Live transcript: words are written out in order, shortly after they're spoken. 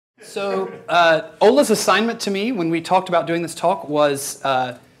So Ola's assignment to me when we talked about doing this talk was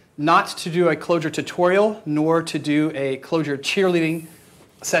not to do a Clojure tutorial, nor to do a Clojure cheerleading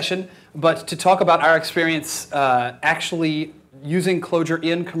session, but to talk about our experience actually using Clojure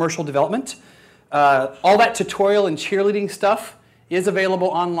in commercial development. All that tutorial and cheerleading stuff is available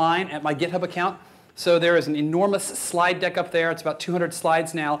online at my GitHub account. So there is an enormous slide deck up there. It's about 200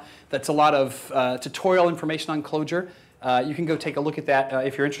 slides now. That's a lot of tutorial information on Clojure. You can go take a look at that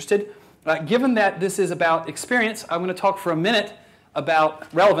if you're interested. Given that this is about experience, I'm going to talk for a minute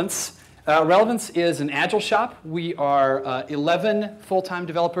about relevance. Relevance is an agile shop. We are 11 full-time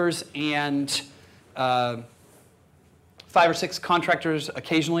developers and 5 or 6 contractors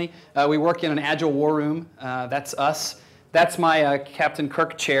occasionally. We work in an agile war room. That's us. That's my Captain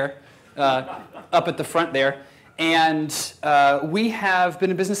Kirk chair up at the front there. And we have been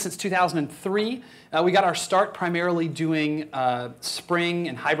in business since 2003. We got our start primarily doing Spring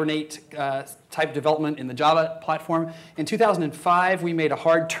and Hibernate type development in the Java platform. In 2005, we made a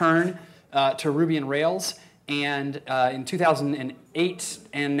hard turn to Ruby and Rails. And in 2008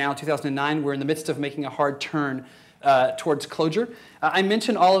 and now 2009, we're in the midst of making a hard turn towards Clojure. I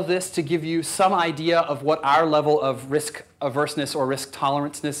mention all of this to give you some idea of what our level of risk averseness or risk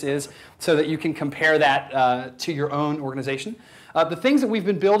toleranceness is so that you can compare that to your own organization. The things that we've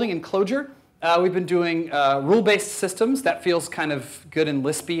been building in Clojure, we've been doing rule-based systems. That feels kind of good and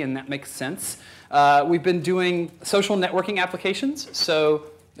lispy, and that makes sense. We've been doing social networking applications, so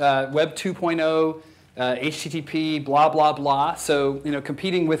Web 2.0, HTTP, blah, blah, blah. So,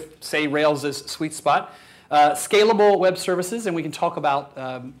 competing with, say, Rails' sweet spot. Scalable web services, and we can talk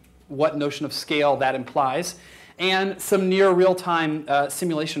about what notion of scale that implies, and some near real-time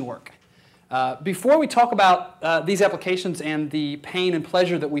simulation work. Before we talk about these applications and the pain and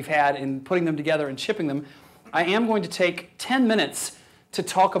pleasure that we've had in putting them together and shipping them, I am going to take 10 minutes to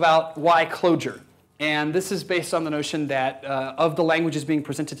talk about why Clojure. And this is based on the notion that of the languages being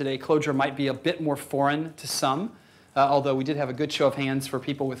presented today, Clojure might be a bit more foreign to some, although we did have a good show of hands for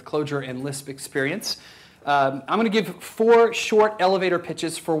people with Clojure and Lisp experience. I'm going to give 4 short elevator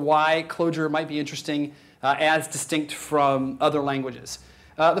pitches for why Clojure might be interesting as distinct from other languages.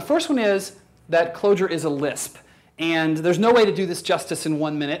 The first one is that Clojure is a Lisp. And there's no way to do this justice in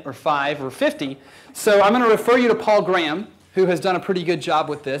 1 minute or 5 or 50. So I'm going to refer you to Paul Graham, who has done a pretty good job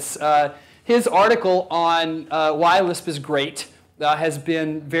with this. His article on why Lisp is great has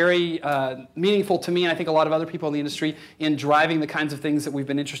been very meaningful to me, and I think a lot of other people in the industry, in driving the kinds of things that we've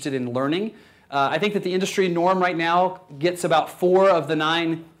been interested in learning. I think that the industry norm right now gets about 4 of the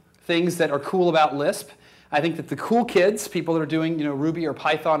 9 things that are cool about Lisp. I think that the cool kids, people that are doing Ruby or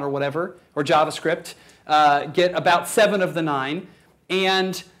Python or whatever, or JavaScript, get about 7 of the 9.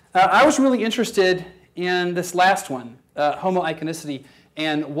 And I was really interested in this last one, homoiconicity,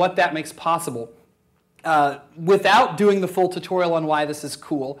 and what that makes possible. Without doing the full tutorial on why this is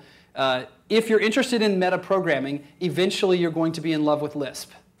cool, if you're interested in metaprogramming, eventually you're going to be in love with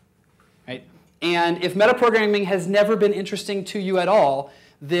Lisp. Right? And if metaprogramming has never been interesting to you at all,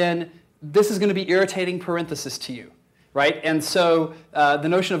 then this is going to be irritating parenthesis to you. Right? And so the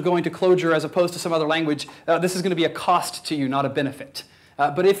notion of going to Clojure as opposed to some other language, this is going to be a cost to you, not a benefit.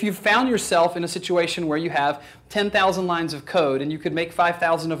 But if you've found yourself in a situation where you have 10,000 lines of code and you could make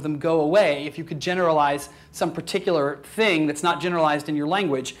 5,000 of them go away, if you could generalize some particular thing that's not generalized in your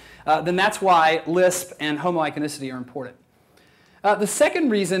language, then that's why Lisp and homoiconicity are important. The second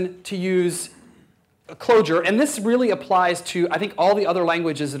reason to use Clojure, and this really applies to, I think, all the other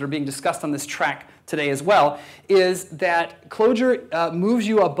languages that are being discussed on this track today as well, is that Clojure moves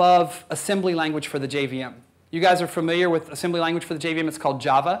you above assembly language for the JVM. You guys are familiar with assembly language for the JVM. It's called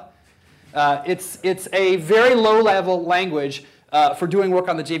Java. It's a very low-level language for doing work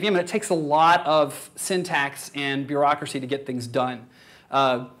on the JVM, and it takes a lot of syntax and bureaucracy to get things done.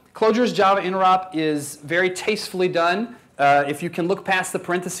 Clojure's Java interop is very tastefully done. If you can look past the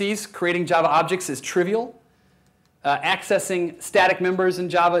parentheses, creating Java objects is trivial. Accessing static members in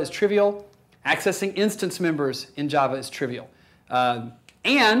Java is trivial. Accessing instance members in Java is trivial.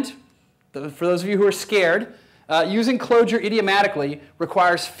 And for those of you who are scared, using Clojure idiomatically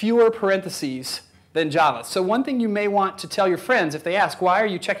requires fewer parentheses than Java. So one thing you may want to tell your friends if they ask, why are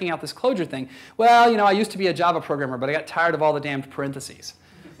you checking out this Clojure thing? Well, I used to be a Java programmer, but I got tired of all the damned parentheses.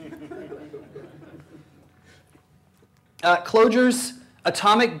 Clojure's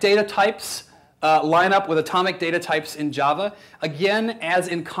atomic data types line up with atomic data types in Java. Again, as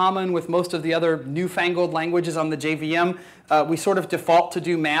in common with most of the other newfangled languages on the JVM, we sort of default to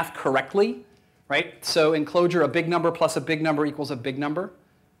do math correctly, right? So in Clojure, a big number plus a big number equals a big number,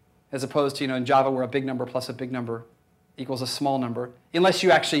 as opposed to in Java where a big number plus a big number equals a small number, unless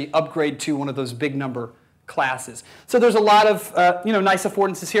you actually upgrade to one of those big number classes. So there's a lot of nice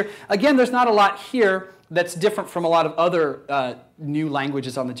affordances here. Again, there's not a lot here that's different from a lot of other new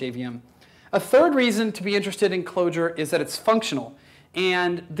languages on the JVM. A third reason to be interested in Clojure is that it's functional.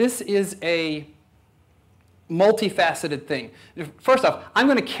 And this is a multifaceted thing. First off, I'm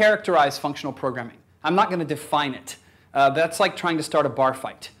going to characterize functional programming. I'm not going to define it. That's like trying to start a bar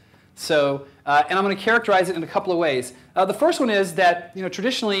fight. So, and I'm going to characterize it in a couple of ways. The first one is that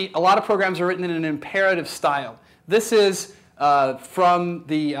traditionally a lot of programs are written in an imperative style. This is from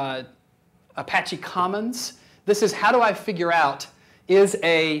the Apache Commons. This is how do I figure out is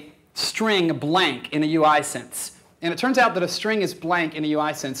a string blank in a UI sense. And it turns out that a string is blank in a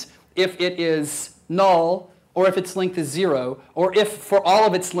UI sense if it is null, or if its length is 0, or if for all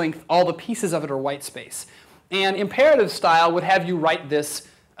of its length, all the pieces of it are white space. And imperative style would have you write this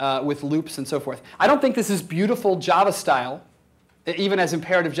with loops and so forth. I don't think this is beautiful Java style, even as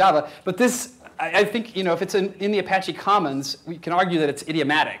imperative Java, but this, I think, if it's in the Apache Commons, we can argue that it's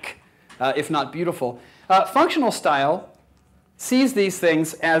idiomatic, if not beautiful. Functional style sees these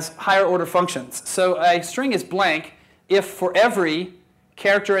things as higher order functions. So a string is blank if for every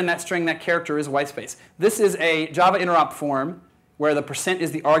character in that string, that character is white space. This is a Java interop form where the %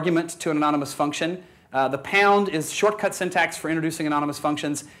 is the argument to an anonymous function. The pound is shortcut syntax for introducing anonymous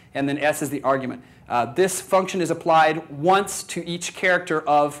functions, and then S is the argument. This function is applied once to each character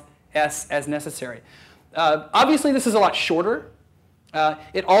of S as necessary. Obviously, this is a lot shorter.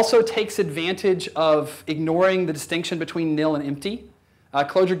 It also takes advantage of ignoring the distinction between nil and empty.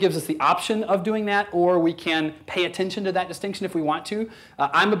 Clojure gives us the option of doing that, or we can pay attention to that distinction if we want to.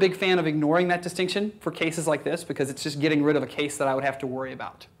 I'm a big fan of ignoring that distinction for cases like this because it's just getting rid of a case that I would have to worry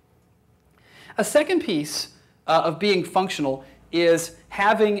about. A second piece of being functional is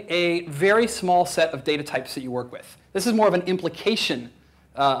having a very small set of data types that you work with. This is more of an implication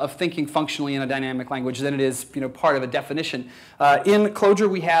of thinking functionally in a dynamic language than it is part of a definition. In Clojure,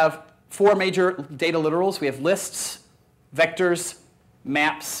 we have 4 major data literals. We have lists, vectors,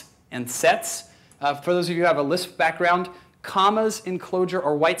 maps, and sets. For those of you who have a Lisp background, commas in Clojure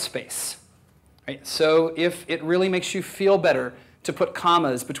are white space. Right? So if it really makes you feel better to put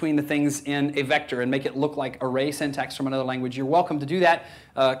commas between the things in a vector and make it look like array syntax from another language, you're welcome to do that.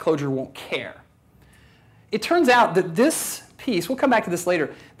 Clojure won't care. It turns out that this piece, we'll come back to this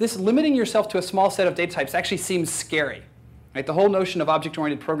later, this limiting yourself to a small set of data types actually seems scary. Right? The whole notion of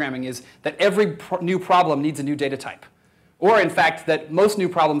object-oriented programming is that every new problem needs a new data type. Or, in fact, that most new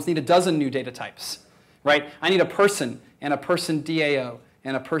problems need a dozen new data types. Right? I need a person, and a person DAO,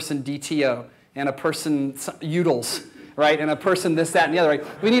 and a person DTO, and a person utils, right? And a person this, that, and the other.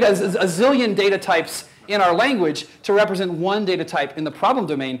 Right? We need a zillion data types in our language to represent one data type in the problem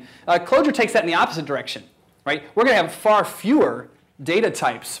domain. Clojure takes that in the opposite direction. Right? We're going to have far fewer data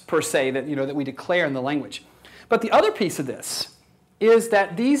types, per se, that, that we declare in the language. But the other piece of this is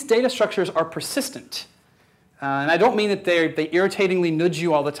that these data structures are persistent. And I don't mean that they irritatingly nudge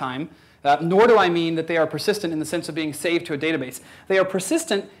you all the time, nor do I mean that they are persistent in the sense of being saved to a database. They are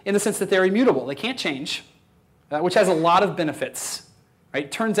persistent in the sense that they're immutable. They can't change, which has a lot of benefits. Right?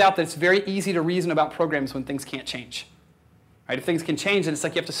 It turns out that it's very easy to reason about programs when things can't change. Right? If things can change, then it's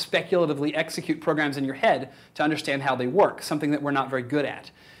like you have to speculatively execute programs in your head to understand how they work, something that we're not very good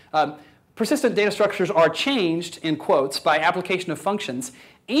at. Persistent data structures are changed, in quotes, by application of functions,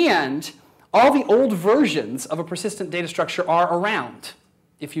 and all the old versions of a persistent data structure are around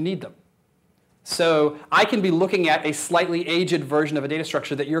if you need them. So I can be looking at a slightly aged version of a data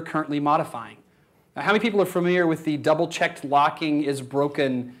structure that you're currently modifying. Now, how many people are familiar with the double-checked locking is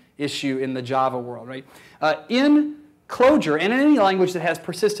broken issue in the Java world? Right? In Clojure, and in any language that has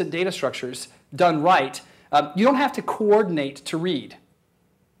persistent data structures done right, you don't have to coordinate to read.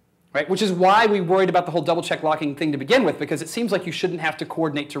 Right? Which is why we worried about the whole double-check locking thing to begin with, because it seems like you shouldn't have to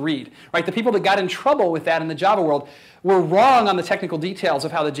coordinate to read. Right? The people that got in trouble with that in the Java world were wrong on the technical details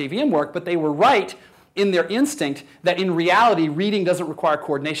of how the JVM worked, but they were right in their instinct that in reality, reading doesn't require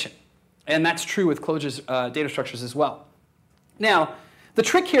coordination. And that's true with Clojure's data structures as well. Now, the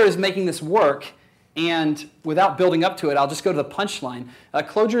trick here is making this work, and without building up to it, I'll just go to the punchline.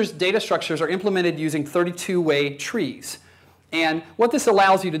 Clojure's data structures are implemented using 32-way trees. And what this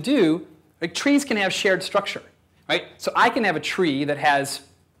allows you to do, like, trees can have shared structure. Right? So I can have a tree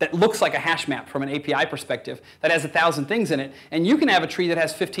that looks like a hash map from an API perspective, that has 1,000 things in it, and you can have a tree that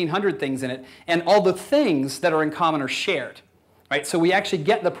has 1,500 things in it, and all the things that are in common are shared. Right? So we actually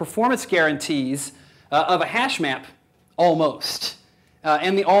get the performance guarantees of a hash map almost.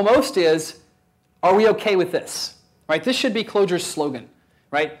 And the almost is, are we okay with this? Right? This should be Clojure's slogan,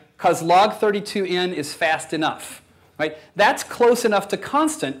 right? Because log32n is fast enough. right? That's close enough to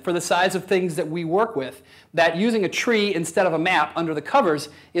constant for the size of things that we work with that using a tree instead of a map under the covers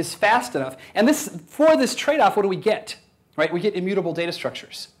is fast enough. And for this trade-off, what do we get? Right? We get immutable data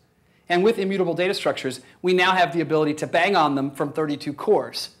structures. And with immutable data structures, we now have the ability to bang on them from 32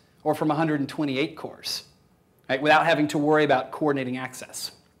 cores or from 128 cores, right? Without having to worry about coordinating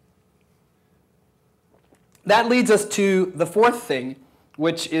access. That leads us to the fourth thing,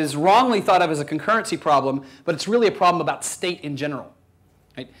 which is wrongly thought of as a concurrency problem, but it's really a problem about state in general.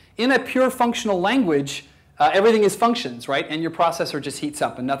 Right? In a pure functional language, everything is functions, right? And your processor just heats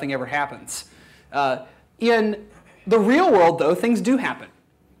up and nothing ever happens. In the real world, though, things do happen.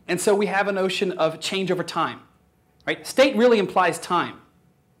 And so we have a notion of change over time. Right? State really implies time.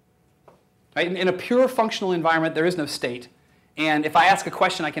 Right? In a pure functional environment, there is no state. And if I ask a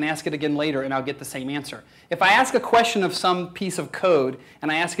question, I can ask it again later, and I'll get the same answer. If I ask a question of some piece of code,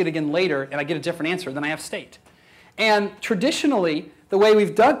 and I ask it again later, and I get a different answer, then I have state. And traditionally, the way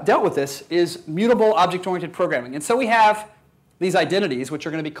we've dealt with this is mutable object-oriented programming. And so we have these identities, which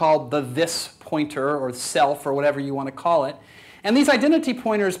are going to be called the this pointer or self or whatever you want to call it. And these identity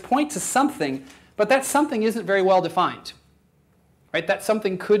pointers point to something, but that something isn't very well defined. Right? That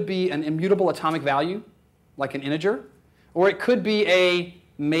something could be an immutable atomic value, like an integer, or it could be a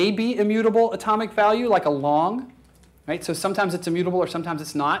maybe immutable atomic value, like a long. Right? So sometimes it's immutable or sometimes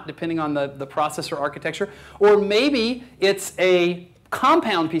it's not, depending on the processor architecture. Or maybe it's a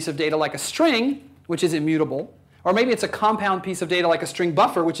compound piece of data like a string, which is immutable. Or maybe it's a compound piece of data like a string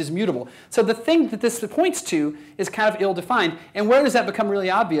buffer, which is mutable. So the thing that this points to is kind of ill-defined. And where does that become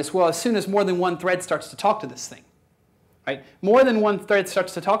really obvious? Well, as soon as more than one thread starts to talk to this thing. Right? More than one thread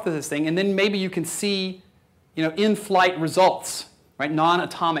starts to talk to this thing, and then maybe you can see in-flight results, right?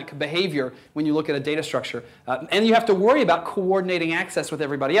 Non-atomic behavior when you look at a data structure. And you have to worry about coordinating access with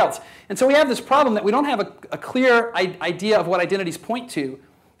everybody else. And so we have this problem that we don't have a clear idea of what identities point to.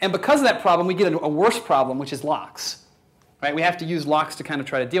 And because of that problem, we get a worse problem, which is locks. Right? We have to use locks to kind of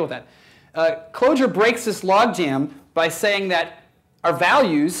try to deal with that. Clojure breaks this logjam by saying that our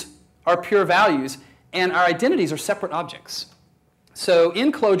values are pure values, and our identities are separate objects. So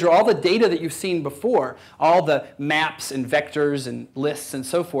in Clojure, all the data that you've seen before, all the maps and vectors and lists and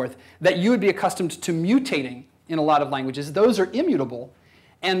so forth, that you would be accustomed to mutating in a lot of languages, those are immutable.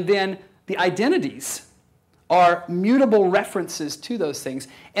 And then the identities are mutable references to those things.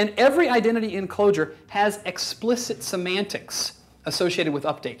 And every identity in Clojure has explicit semantics associated with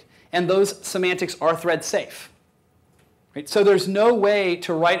update. And those semantics are thread safe. Right? So there's no way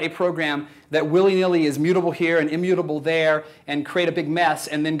to write a program that willy-nilly is mutable here and immutable there and create a big mess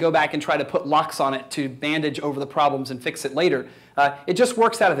and then go back and try to put locks on it to bandage over the problems and fix it later. It just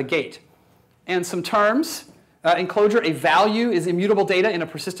works out of the gate. And some terms in Clojure, a value is immutable data in a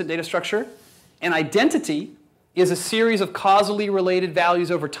persistent data structure. An identity is a series of causally related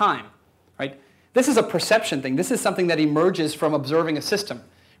values over time. Right? This is a perception thing. This is something that emerges from observing a system.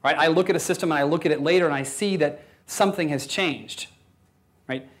 Right? I look at a system and I look at it later and I see that something has changed.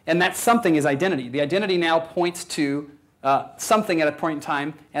 Right? And that something is identity. The identity now points to something at a point in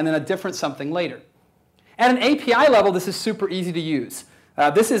time and then a different something later. At an API level, this is super easy to use.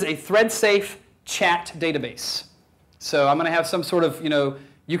 This is a thread-safe chat database. So I'm going to have some sort of,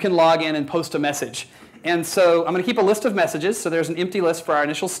 you can log in and post a message. And so I'm going to keep a list of messages. So there's an empty list for our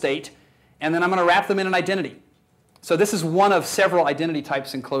initial state. And then I'm going to wrap them in an identity. So this is one of several identity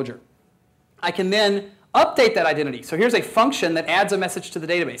types in Clojure. I can then update that identity. So here's a function that adds a message to the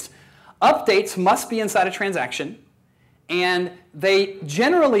database. Updates must be inside a transaction. And they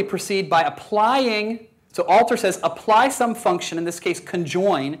generally proceed by applying. So alter says apply some function. In this case,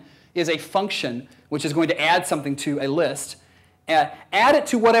 conjoin is a function which is going to add something to a list. Add it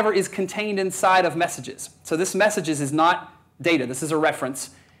to whatever is contained inside of messages. So this messages is not data. This is a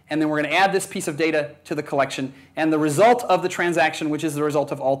reference. And then we're going to add this piece of data to the collection. And the result of the transaction, which is the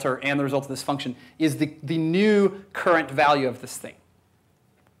result of alter and the result of this function, is the new current value of this thing.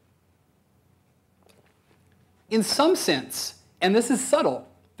 In some sense, and this is subtle,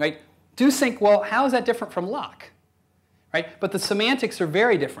 right? Do sync, well, how is that different from lock? Right? But the semantics are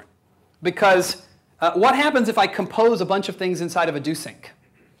very different. Because what happens if I compose a bunch of things inside of a do sync?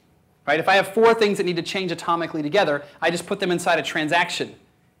 Right? If I have 4 things that need to change atomically together, I just put them inside a transaction.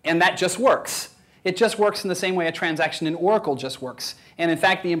 And that just works. It just works in the same way a transaction in Oracle just works. And in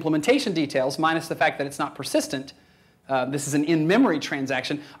fact, the implementation details, minus the fact that it's not persistent, this is an in-memory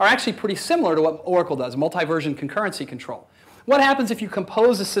transaction, are actually pretty similar to what Oracle does, multi-version concurrency control. What happens if you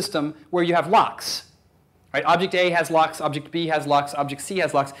compose a system where you have locks? Right? Object A has locks, object B has locks, object C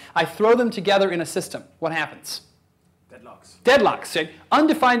has locks. I throw them together in a system. What happens? Deadlocks. Deadlocks, right?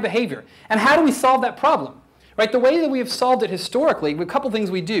 Undefined behavior. And how do we solve that problem? Right? The way that we have solved it historically, a couple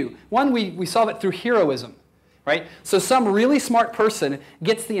things we do. One, we solve it through heroism. Right? So some really smart person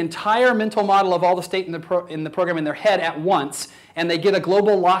gets the entire mental model of all the state in the program in their head at once, and they get a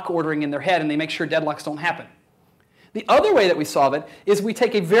global lock ordering in their head, and they make sure deadlocks don't happen. The other way that we solve it is we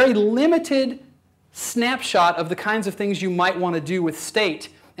take a very limited snapshot of the kinds of things you might want to do with state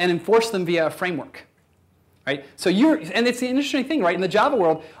and enforce them via a framework. Right? So and it's the interesting thing, right? In the Java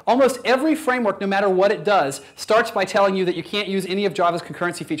world, almost every framework, no matter what it does, starts by telling you that you can't use any of Java's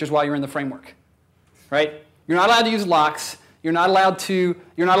concurrency features while you're in the framework. Right? You're not allowed to use locks. You're not allowed to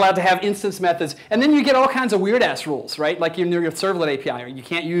have instance methods. And then you get all kinds of weird-ass rules, right? Like in your servlet API, or you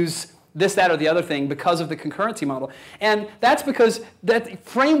can't use this, that, or the other thing because of the concurrency model. And that's because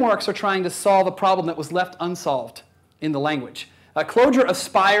frameworks are trying to solve a problem that was left unsolved in the language. Clojure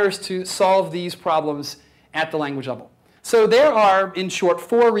aspires to solve these problems at the language level. So there are, in short,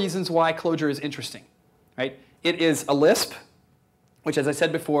 4 reasons why Clojure is interesting. Right? It is a Lisp, which, as I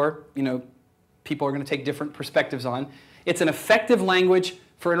said before, people are going to take different perspectives on. It's an effective language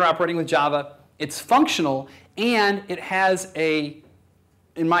for interoperating with Java. It's functional, and it has a,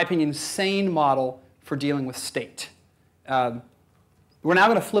 in my opinion, sane model for dealing with state. We're now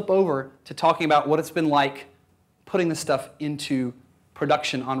going to flip over to talking about what it's been like putting this stuff into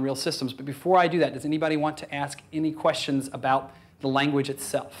production on real systems. But before I do that, does anybody want to ask any questions about the language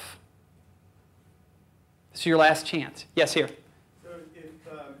itself? This is your last chance. Yes, here.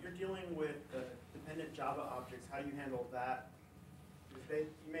 Java objects, how do you handle that? Because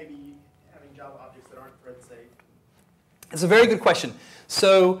you may be having Java objects that aren't thread safe. It's a very good question.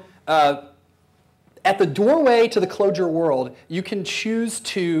 So at the doorway to the Clojure world, you can choose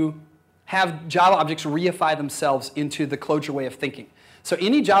to have Java objects reify themselves into the Clojure way of thinking. So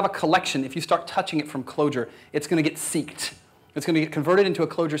any Java collection, if you start touching it from Clojure, it's going to get seeked. It's going to get converted into a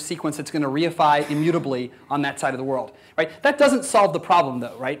Clojure sequence that's going to reify immutably on that side of the world. Right? That doesn't solve the problem,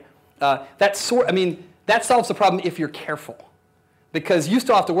 though, right? That solves the problem if you're careful. Because you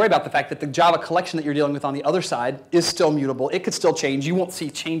still have to worry about the fact that the Java collection that you're dealing with on the other side is still mutable. It could still change. You won't see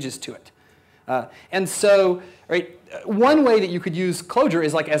changes to it. And so, right, one way that you could use Clojure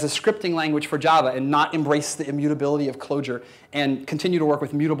is like as a scripting language for Java and not embrace the immutability of Clojure and continue to work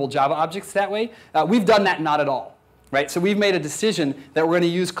with mutable Java objects that way. We've done that not at all. Right? So we've made a decision that we're going to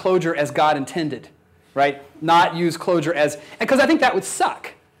use Clojure as God intended. Right? Not use Clojure as, because I think that would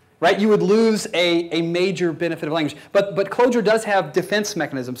suck. Right? You would lose a major benefit of language. But Clojure does have defense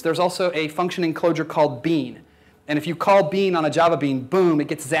mechanisms. There's also a function in Clojure called bean. And if you call bean on a Java bean, boom, it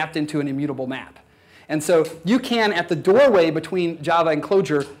gets zapped into an immutable map. And so you can, at the doorway between Java and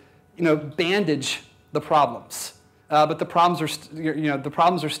Clojure, bandage the problems. But the problems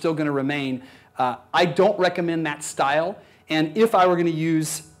are still going to remain. I don't recommend that style. And if I were going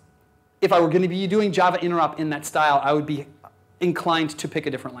to be doing Java interop in that style, I would be inclined to pick a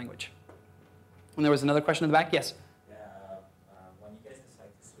different language. And there was another question in the back. Yes? Yeah, when you guys decide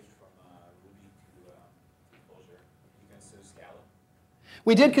to switch from Ruby to Clojure, you consider Scala?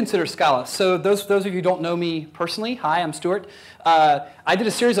 We did consider Scala. So those of you who don't know me personally, hi, I'm Stuart. I did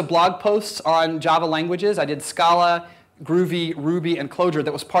a series of blog posts on Java languages. I did Scala, Groovy, Ruby, and Clojure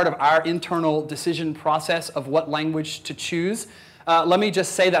that was part of our internal decision process of what language to choose. Let me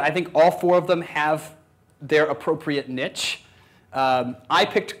just say that I think all 4 of them have their appropriate niche. I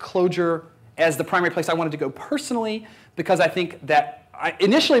picked Clojure as the primary place I wanted to go personally because I think that,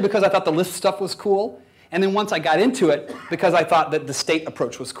 initially because I thought the Lisp stuff was cool, and then once I got into it because I thought that the state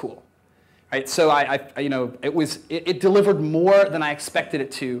approach was cool. Right? So it delivered more than I expected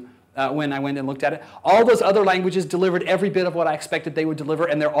it to when I went and looked at it. All those other languages delivered every bit of what I expected they would deliver,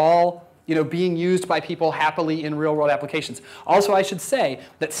 and they're all being used by people happily in real-world applications. Also, I should say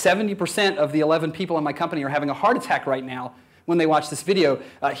that 70% of the 11 people in my company are having a heart attack right now when they watch this video,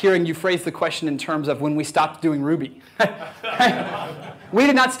 hearing you phrase the question in terms of when we stopped doing Ruby. We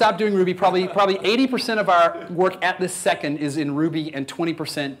did not stop doing Ruby. Probably 80% of our work at this second is in Ruby, and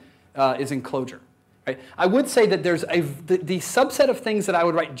 20% is in Clojure. Right? I would say that there's the subset of things that I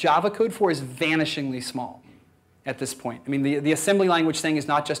would write Java code for is vanishingly small at this point. I mean, the assembly language thing is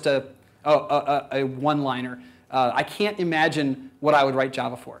not just a one-liner. I can't imagine what I would write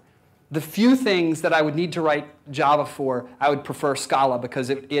Java for. The few things that I would need to write Java for, I would prefer Scala because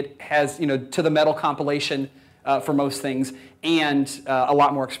it has, to the metal compilation for most things and a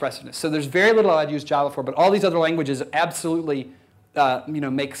lot more expressiveness. So there's very little I'd use Java for, but all these other languages absolutely,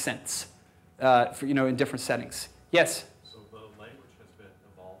 make sense, in different settings. Yes? So the language has been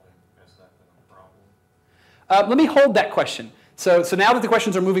evolving. Has that been a problem? Let me hold that question. So now that the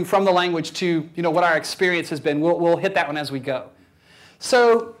questions are moving from the language to, what our experience has been, we'll hit that one as we go.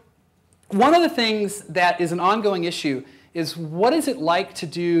 So one of the things that is an ongoing issue is what is it like to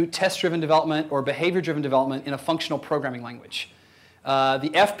do test-driven development or behavior-driven development in a functional programming language? The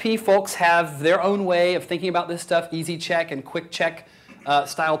FP folks have their own way of thinking about this stuff, easy check and quick check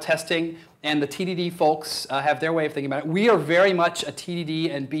style testing, and the TDD folks have their way of thinking about it. We are very much a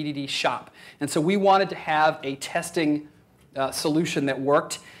TDD and BDD shop, and so we wanted to have a testing solution that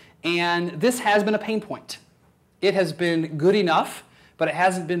worked, and this has been a pain point. It has been good enough, but it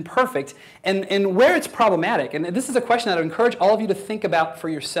hasn't been perfect. And where it's problematic, and this is a question that I would encourage all of you to think about for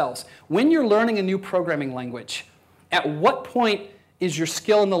yourselves. When you're learning a new programming language, at what point is your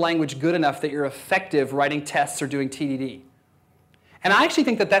skill in the language good enough that you're effective writing tests or doing TDD? And I actually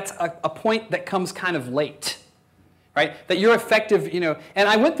think that that's a point that comes kind of late, right? That you're effective, and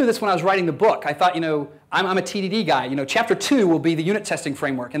I went through this when I was writing the book. I thought, I'm a TDD guy. Chapter 2 will be the unit testing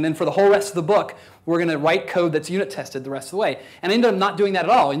framework, and then for the whole rest of the book, we're going to write code that's unit tested the rest of the way. And I ended up not doing that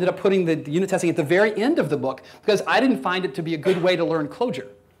at all. I ended up putting the unit testing at the very end of the book because I didn't find it to be a good way to learn Clojure.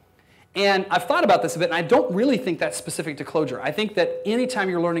 And I've thought about this a bit, and I don't really think that's specific to Clojure. I think that anytime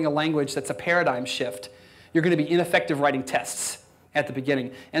you're learning a language that's a paradigm shift, you're going to be ineffective writing tests at the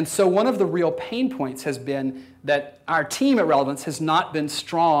beginning. And so one of the real pain points has been that our team at Relevance has not been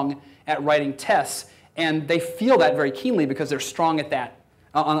strong at writing tests, and they feel that very keenly because they're strong at that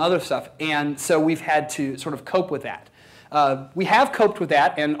on other stuff. And so we've had to sort of cope with that. We have coped with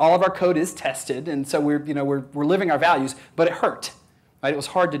that, and all of our code is tested, and so we're living our values, but it hurt. Right? It was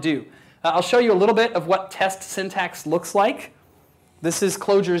hard to do. I'll show you a little bit of what test syntax looks like. This is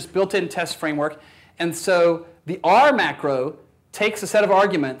Clojure's built-in test framework. And so the R macro takes a set of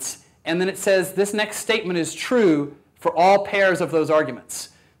arguments, and then it says this next statement is true for all pairs of those arguments.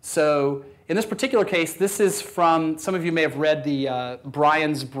 So in this particular case, this is from, some of you may have read the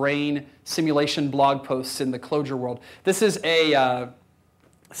Brian's Brain simulation blog posts in the Clojure world. This is a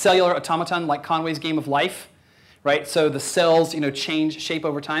cellular automaton like Conway's Game of Life. Right? So the cells change shape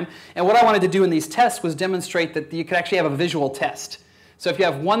over time. And what I wanted to do in these tests was demonstrate that you could actually have a visual test. So if you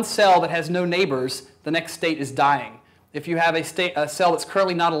have one cell that has no neighbors, the next state is dying. If you have a cell that's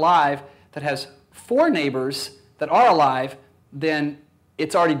currently not alive that has 4 neighbors that are alive, then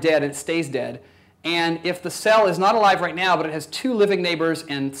it's already dead and it stays dead. And if the cell is not alive right now, but it has 2 living neighbors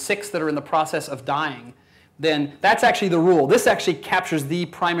and 6 that are in the process of dying, then that's actually the rule. This actually captures the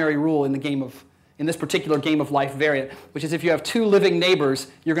primary rule in this particular Game of Life variant, which is if you have 2 living neighbors,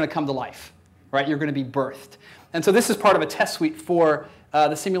 you're going to come to life, right? You're going to be birthed. And so this is part of a test suite for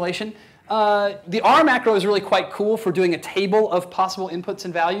the simulation. The R macro is really quite cool for doing a table of possible inputs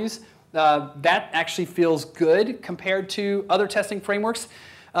and values. That actually feels good compared to other testing frameworks.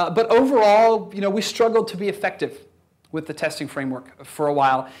 But overall, we struggled to be effective with the testing framework for a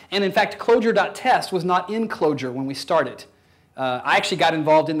while. And in fact, Clojure.test was not in Clojure when we started. I actually got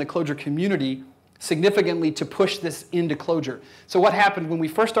involved in the Clojure community significantly to push this into Clojure. So what happened when we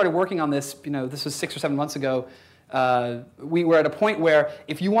first started working on this, this was 6 or 7 months ago, we were at a point where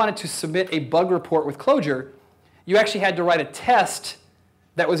if you wanted to submit a bug report with Clojure, you actually had to write a test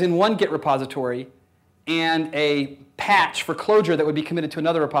that was in one Git repository and a patch for Clojure that would be committed to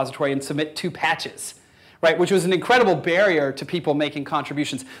another repository and submit 2 patches, right? Which was an incredible barrier to people making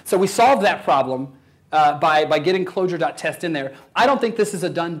contributions. So we solved that problem by getting Clojure.test in there. I don't think this is a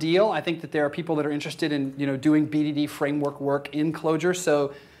done deal. I think that there are people that are interested in doing BDD framework work in Clojure.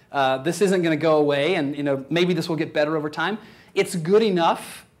 So this isn't going to go away, and maybe this will get better over time. It's good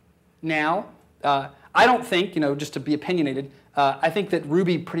enough now. I don't think, just to be opinionated, I think that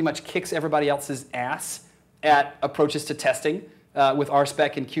Ruby pretty much kicks everybody else's ass at approaches to testing with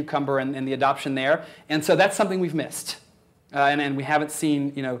RSpec and Cucumber and the adoption there. And so that's something we've missed. And we haven't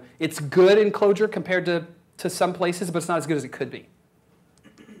seen, it's good in Clojure compared to some places, but it's not as good as it could be.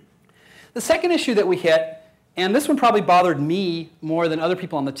 The second issue that we hit, and this one probably bothered me more than other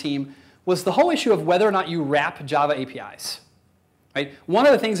people on the team, was the whole issue of whether or not you wrap Java APIs. Right? One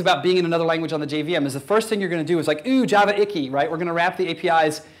of the things about being in another language on the JVM is the first thing you're going to do is like, ooh, Java icky, right? We're going to wrap the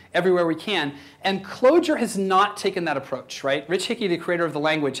APIs everywhere we can. And Clojure has not taken that approach, right? Rich Hickey, the creator of the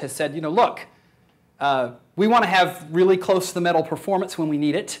language, has said, look, we want to have really close to the metal performance when we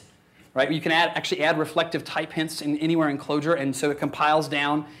need it. Right? You can actually add reflective type hints anywhere in Clojure, and so it compiles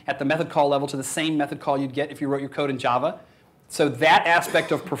down at the method call level to the same method call you'd get if you wrote your code in Java. So that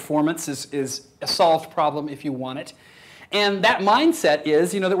aspect of performance is a solved problem if you want it. And that mindset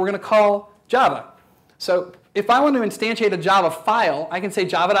is that we're going to call Java. So if I want to instantiate a Java file, I can say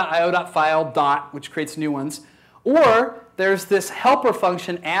java.io.file , which creates new ones. Or there's this helper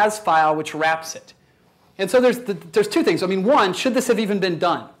function as file, which wraps it. And so there's 2 things. I mean, one, should this have even been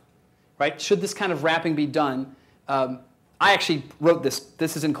done? Right? Should this kind of wrapping be done? I actually wrote this.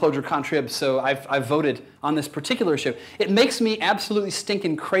 This is in Clojure Contrib, so I've voted on this particular issue. It makes me absolutely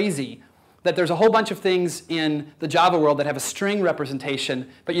stinking crazy that there's a whole bunch of things in the Java world that have a string representation,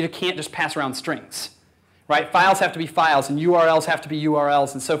 but you can't just pass around strings. Right? Files have to be files, and URLs have to be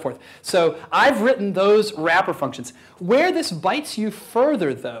URLs, and so forth. So I've written those wrapper functions. Where this bites you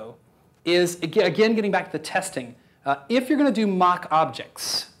further, though, is, again, getting back to the testing. If you're going to do mock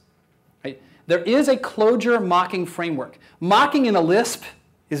objects, right, there is a Clojure mocking framework. Mocking in a Lisp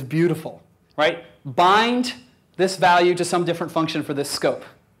is beautiful. Right? Bind this value to some different function for this scope,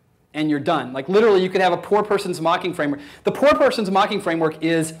 and you're done. Like literally, you could have a poor person's mocking framework. The poor person's mocking framework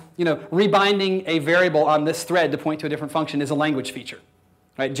is, rebinding a variable on this thread to point to a different function is a language feature,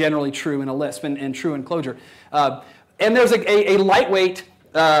 right? Generally true in a Lisp and true in Clojure. And there's a lightweight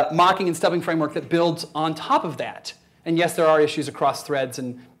mocking and stubbing framework that builds on top of that. And yes, there are issues across threads,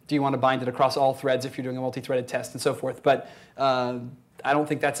 and do you want to bind it across all threads if you're doing a multi-threaded test and so forth. But I don't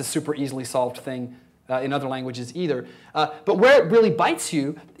think that's a super easily solved thing in other languages either. But where it really bites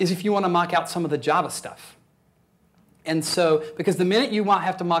you is if you want to mock out some of the Java stuff. And so, because the minute you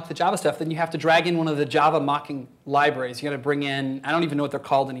have to mock the Java stuff, then you have to drag in one of the Java mocking libraries. You got to bring in, I don't even know what they're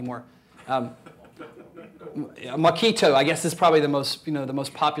called anymore. Mockito, I guess, is probably the most, the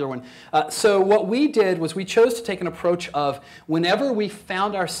most popular one. So what we did was we chose to take an approach of whenever we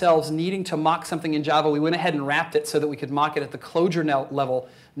found ourselves needing to mock something in Java, we went ahead and wrapped it so that we could mock it at the Clojure level,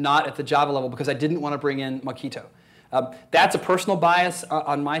 not at the Java level, because I didn't want to bring in Mockito. That's a personal bias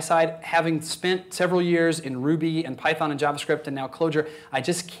on my side. Having spent several years in Ruby and Python and JavaScript and now Clojure, I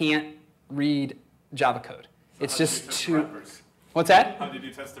just can't read Java code. So it's just too... What's that? How did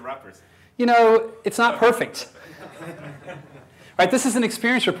you test the wrappers? It's not perfect. Right, this is an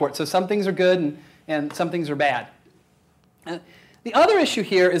experience report, so some things are good and some things are bad. The other issue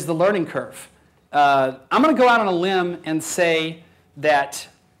here is the learning curve. I'm going to go out on a limb and say that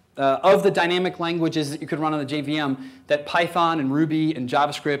of the dynamic languages that you could run on the JVM, that Python and Ruby and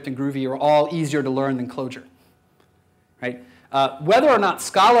JavaScript and Groovy are all easier to learn than Clojure. Right? Whether or not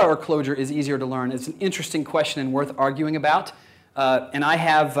Scala or Clojure is easier to learn is an interesting question and worth arguing about. And I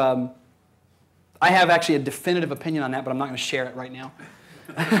have actually a definitive opinion on that, but I'm not going to share it right now.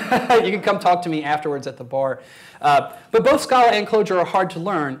 You can come talk to me afterwards at the bar. But both Scala and Clojure are hard to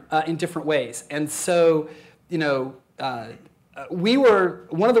learn in different ways. And so,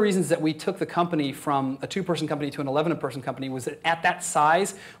 one of the reasons that we took the company from a 2-person company to an 11-person company was that at that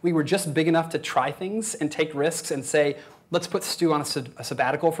size, we were just big enough to try things and take risks and say, let's put Stu on a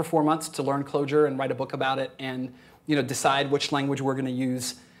sabbatical for 4 months to learn Clojure and write a book about it and decide which language we're going to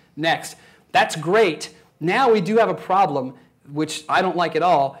use next. That's great. Now we do have a problem, which I don't like at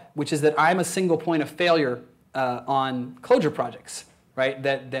all, which is that I'm a single point of failure on Clojure projects. Right?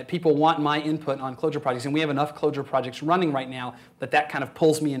 That people want my input on Clojure projects, and we have enough Clojure projects running right now that kind of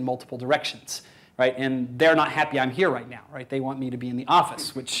pulls me in multiple directions, right? And they're not happy I'm here right now, right? They want me to be in the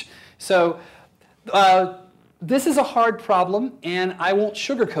office, this is a hard problem, and I won't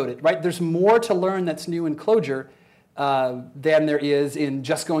sugarcoat it, right? There's more to learn that's new in Clojure than there is in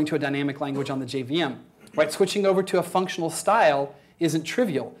just going to a dynamic language on the JVM, right? Switching over to a functional style isn't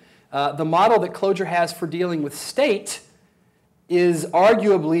trivial. The model that Clojure has for dealing with state is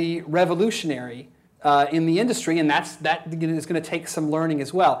arguably revolutionary in the industry, and that is going to take some learning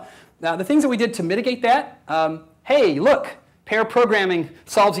as well. Now, the things that we did to mitigate that, hey, look, pair programming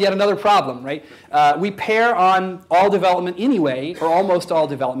solves yet another problem, right? We pair on all development anyway, or almost all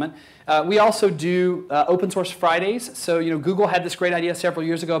development. We also do open source Fridays. So, Google had this great idea several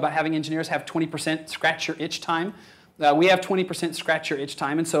years ago about having engineers have 20% scratch your itch time. We have 20% scratch your itch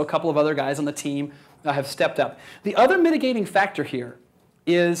time, and so a couple of other guys on the team have stepped up. The other mitigating factor here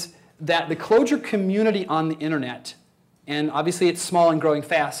is that the Clojure community on the internet, and obviously it's small and growing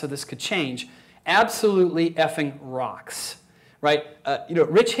fast, so this could change, absolutely effing rocks. Right?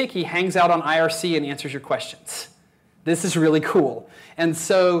 Rich Hickey hangs out on IRC and answers your questions. This is really cool. And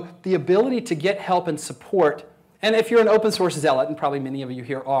so the ability to get help and support, and if you're an open source zealot, and probably many of you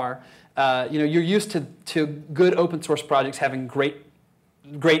here are, you're used to good open source projects having great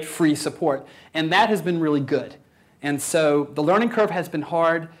free support, and that has been really good. And so the learning curve has been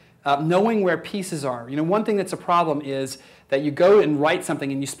hard, knowing where pieces are. One thing that's a problem is that you go and write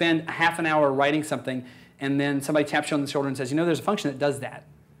something and you spend a half an hour writing something, and then somebody taps you on the shoulder and says, there's a function that does that,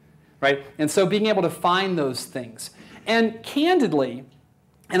 right? And so being able to find those things. And candidly,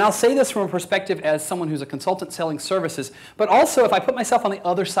 and I'll say this from a perspective as someone who's a consultant selling services, but also if I put myself on the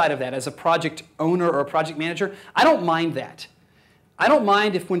other side of that as a project owner or a project manager, I don't mind that. I don't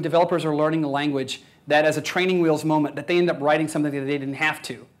mind if when developers are learning a language that as a training wheels moment that they end up writing something that they didn't have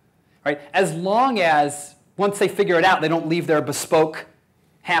to, right? As long as once they figure it out, they don't leave their bespoke,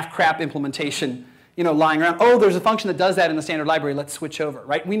 half-crap implementation lying around. Oh, there's a function that does that in the standard library. Let's switch over,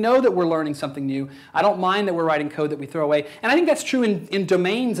 right? We know that we're learning something new. I don't mind that we're writing code that we throw away. And I think that's true in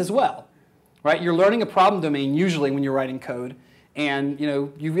domains as well, right? You're learning a problem domain usually when you're writing code. And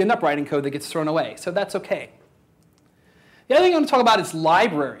you end up writing code that gets thrown away. So that's OK. The other thing I want to talk about is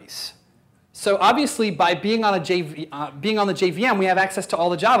libraries. So obviously, by being on the JVM, we have access to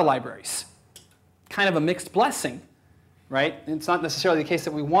all the Java libraries. Kind of a mixed blessing, right? It's not necessarily the case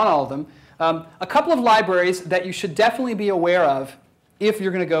that we want all of them. A couple of libraries that you should definitely be aware of if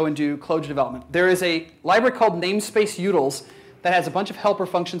you're going to go and do Clojure development. There is a library called namespace utils that has a bunch of helper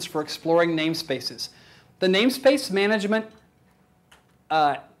functions for exploring namespaces. The namespace management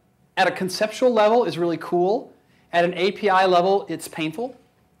at a conceptual level is really cool. At an API level, it's painful.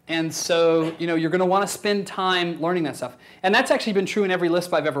 And so you're going to want to spend time learning that stuff. And that's actually been true in every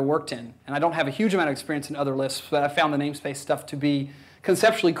Lisp I've ever worked in. And I don't have a huge amount of experience in other Lisps, but I found the namespace stuff to be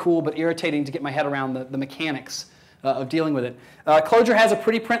conceptually cool, but irritating to get my head around the mechanics of dealing with it. Clojure has a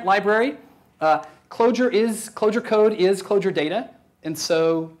pretty print library. Clojure code is Clojure data. And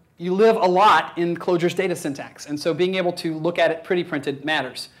so you live a lot in Clojure's data syntax. And so being able to look at it pretty printed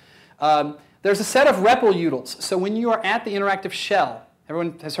matters. There's a set of REPL utils. So when you are at the interactive shell,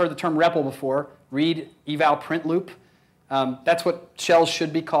 everyone has heard the term REPL before, read, eval, print loop. That's what shells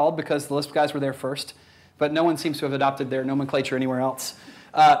should be called because the Lisp guys were there first. But no one seems to have adopted their nomenclature anywhere else.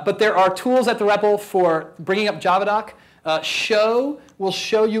 But there are tools at the REPL for bringing up Javadoc. Show will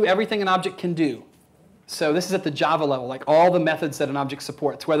show you everything an object can do. So this is at the Java level, like all the methods that an object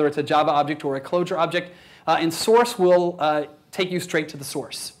supports, whether it's a Java object or a Clojure object. And source will take you straight to the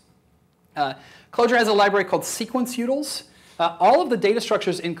source. Clojure has a library called sequence utils. All of the data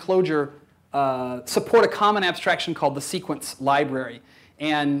structures in Clojure support a common abstraction called the sequence library.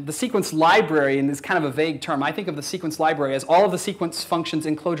 And the sequence library, and is kind of a vague term, I think of the sequence library as all of the sequence functions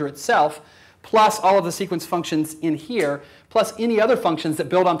in Clojure itself, plus all of the sequence functions in here, plus any other functions that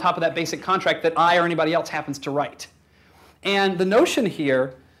build on top of that basic contract that I or anybody else happens to write. And the notion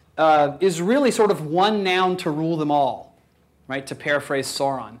here is really sort of one noun to rule them all, right? To paraphrase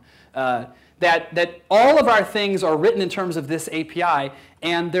Sauron. That all of our things are written in terms of this API,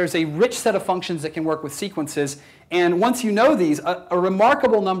 and there's a rich set of functions that can work with sequences. And once you know these, a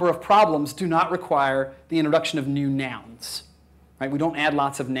remarkable number of problems do not require the introduction of new nouns. Right? We don't add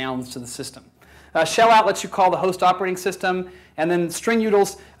lots of nouns to the system. Shellout lets you call the host operating system. And then string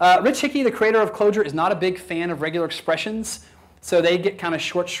utils. Rich Hickey, the creator of Clojure, is not a big fan of regular expressions. So they get kind of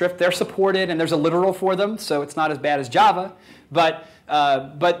short shrift. They're supported, and there's a literal for them. So it's not as bad as Java. But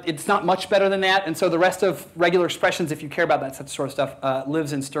it's not much better than that. And so the rest of regular expressions, if you care about that sort of stuff,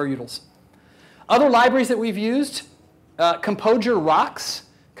 lives in stir utils. Other libraries that we've used, Composure rocks.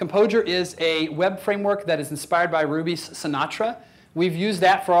 Composure is a web framework that is inspired by Ruby's Sinatra. We've used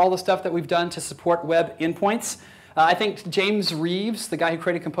that for all the stuff that we've done to support web endpoints. I think James Reeves, the guy who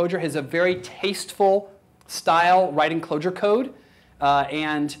created Composure, has a very tasteful style writing Clojure code.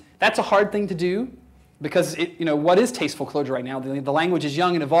 And that's a hard thing to do. Because what is tasteful Clojure right now? The language is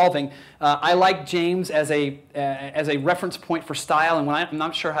young and evolving. I like James as a reference point for style, and when I'm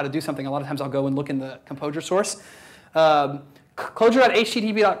not sure how to do something, a lot of times I'll go and look in the Composure source.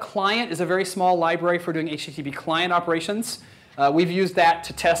 Clojure.http.client is a very small library for doing HTTP client operations. We've used that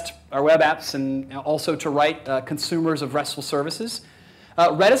to test our web apps and also to write consumers of RESTful services.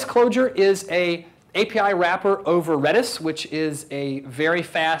 Redis Clojure is a API wrapper over Redis, which is a very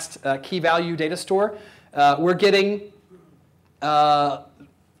fast key value data store. We're getting on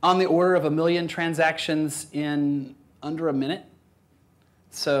the order of 1 million transactions in under a minute.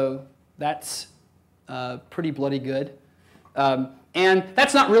 So that's pretty bloody good. And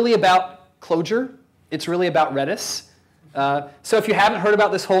that's not really about Clojure. It's really about Redis. So if you haven't heard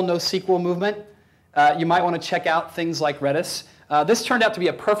about this whole NoSQL movement, you might want to check out things like Redis. This turned out to be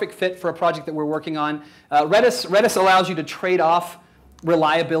a perfect fit for a project that we're working on. Redis allows you to trade off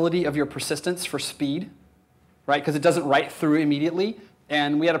reliability of your persistence for speed, right? Because it doesn't write through immediately.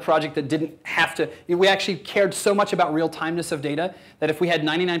 And we had a project that didn't have to. We actually cared so much about real-timeness of data that if we had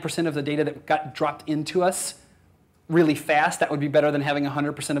 99% of the data that got dropped into us really fast, that would be better than having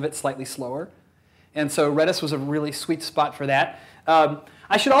 100% of it slightly slower. And so Redis was a really sweet spot for that.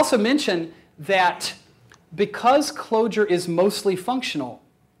 I should also mention that because Clojure is mostly functional,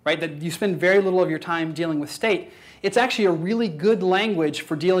 right, that you spend very little of your time dealing with state, it's actually a really good language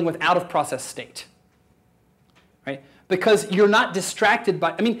for dealing with out-of-process state, right? Because you're not distracted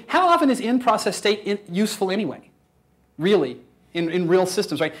by, I mean, how often is in-process state useful anyway, really, in real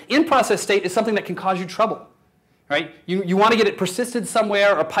systems, right? In-process state is something that can cause you trouble, right? You want to get it persisted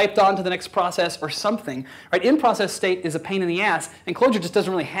somewhere or piped on to the next process or something, right? In-process state is a pain in the ass, and Clojure just doesn't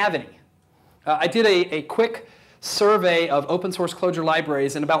really have any. I did a quick survey of open source Clojure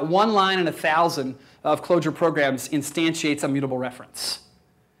libraries, and about 1 line in 1,000 of Clojure programs instantiates a mutable reference.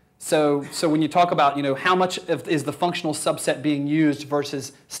 So when you talk about how much is the functional subset being used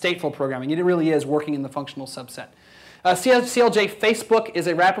versus stateful programming, it really is working in the functional subset. CLJ Facebook is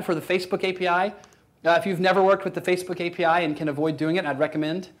a wrapper for the Facebook API. If you've never worked with the Facebook API and can avoid doing it, I'd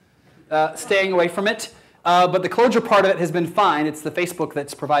recommend staying away from it. But the Clojure part of it has been fine. It's the Facebook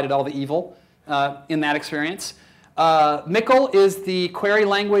that's provided all the evil in that experience. Mickle is the query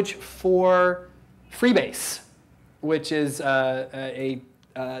language for Freebase, which is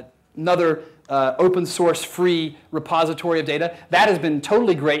another open source free repository of data. That has been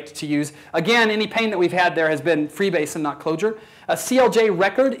totally great to use. Again, any pain that we've had there has been Freebase and not Clojure. CLJ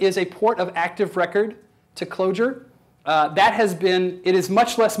record is a port of active record to Clojure. It is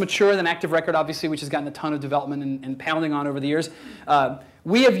much less mature than active record, obviously, which has gotten a ton of development and pounding on over the years.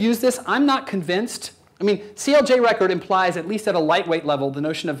 We have used this. I'm not convinced. I mean, CLJ record implies, at least at a lightweight level, the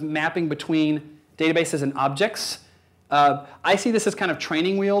notion of mapping between databases and objects. I see this as kind of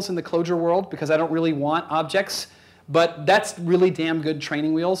training wheels in the Clojure world because I don't really want objects. But that's really damn good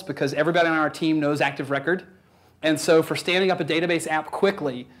training wheels because everybody on our team knows active record. And so for standing up a database app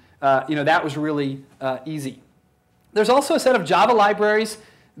quickly, that was really easy. There's also a set of Java libraries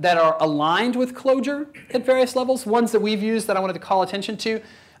that are aligned with Clojure at various levels. Ones that we've used that I wanted to call attention to.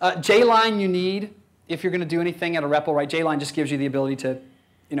 JLine you need if you're going to do anything at a REPL, right? JLine just gives you the ability to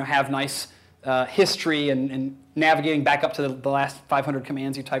have nice history and navigating back up to the last 500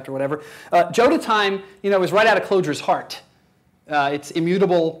 commands you typed or whatever. Jota time, is right out of Clojure's heart. It's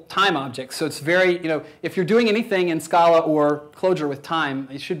immutable time objects, so it's very, if you're doing anything in Scala or Clojure with time,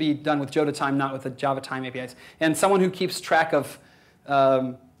 it should be done with Jota time, not with the Java time APIs. And someone who keeps track of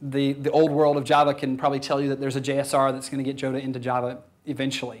the old world of Java can probably tell you that there's a JSR that's going to get Jota into Java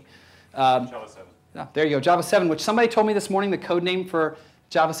eventually. Java 7. There you go, Java 7, which somebody told me this morning the code name for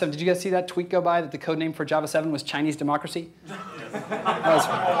Java 7. Did you guys see that tweet go by that the code name for Java 7 was Chinese democracy?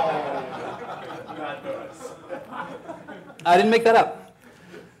 I didn't make that up.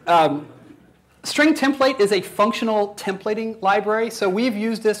 String template is a functional templating library. So we've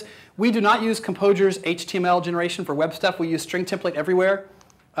used this. We do not use Composure's HTML generation for web stuff. We use string template everywhere.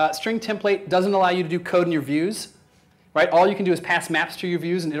 String template doesn't allow you to do code in your views. Right? All you can do is pass maps to your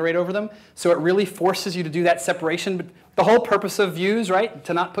views and iterate over them. So it really forces you to do that separation. But the whole purpose of views, right,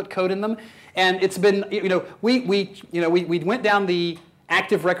 to not put code in them. And it's been, we went down the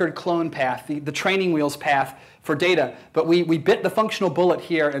active record clone path, the training wheels path for data. But we bit the functional bullet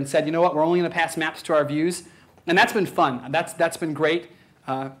here and said, you know what, we're only going to pass maps to our views. And that's been fun. That's been great.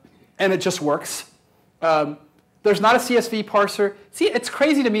 And it just works. There's not a CSV parser. See, it's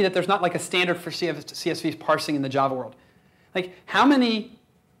crazy to me that there's not like a standard for CSV parsing in the Java world. Like, how many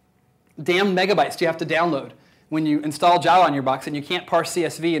damn megabytes do you have to download when you install Java on your box and you can't parse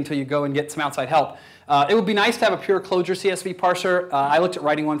CSV until you go and get some outside help? It would be nice to have a pure Clojure CSV parser. I looked at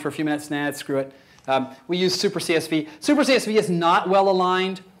writing one for a few minutes. Nah, screw it. We use Super CSV. Super CSV is not well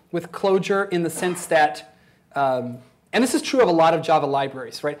aligned with Clojure in the sense that, and this is true of a lot of Java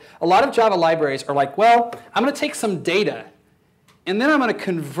libraries, right? A lot of Java libraries are like, well, I'm going to take some data, and then I'm going to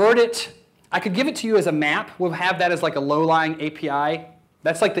convert it. I could give it to you as a map. We'll have that as like a low-lying API.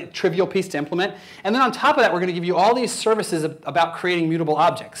 That's like the trivial piece to implement. And then on top of that, we're going to give you all these services about creating mutable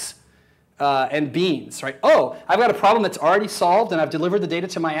objects and beans, right? Oh, I've got a problem that's already solved, and I've delivered the data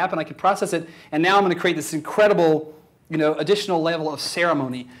to my app, and I can process it. And now I'm going to create this incredible, additional level of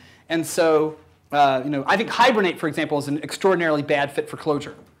ceremony. And so, I think Hibernate, for example, is an extraordinarily bad fit for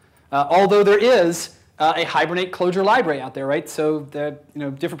Clojure. Although there is a Hibernate Clojure library out there, right? So,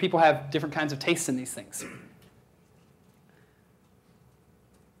 different people have different kinds of tastes in these things.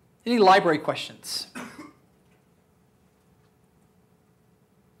 Any library questions?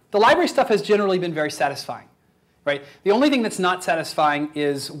 The library stuff has generally been very satisfying, right? The only thing that's not satisfying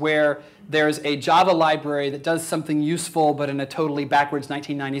is where there's a Java library that does something useful but in a totally backwards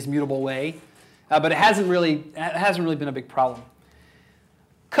 1990s mutable way. But it hasn't really been a big problem.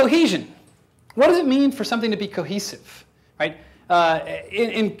 Cohesion. What does it mean for something to be cohesive, right?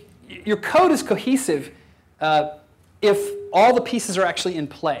 Your code is cohesive if all the pieces are actually in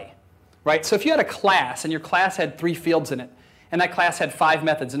play, right? So if you had a class and your class had 3 fields in it, and that class had 5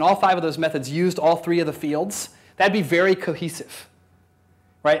 methods, and all 5 of those methods used all 3 of the fields, that'd be very cohesive,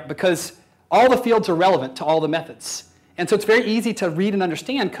 right? Because all the fields are relevant to all the methods. And so it's very easy to read and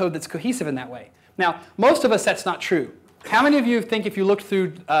understand code that's cohesive in that way. Now, most of us, that's not true. How many of you think if you looked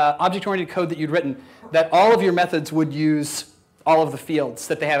through object-oriented code that you'd written, that all of your methods would use all of the fields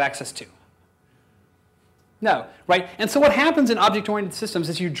that they have access to? No, right? And so what happens in object-oriented systems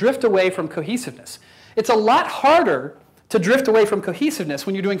is you drift away from cohesiveness. It's a lot harder to drift away from cohesiveness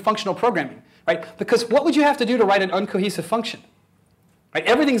when you're doing functional programming, right? Because what would you have to do to write an uncohesive function? Right?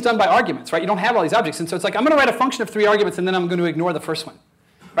 Everything's done by arguments, right? You don't have all these objects. And so it's like, I'm going to write a function of 3 arguments, and then I'm going to ignore the first one.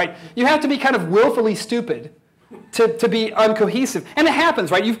 Right? You have to be kind of willfully stupid to be uncohesive. And it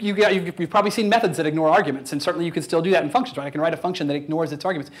happens, right? You've probably seen methods that ignore arguments, and certainly you can still do that in functions, right? I can write a function that ignores its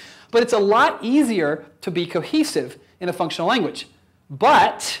arguments. But it's a lot easier to be cohesive in a functional language.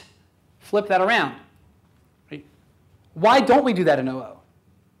 But flip that around. Right? Why don't we do that in OO?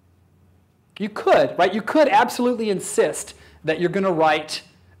 You could, right? You could absolutely insist that you're going to write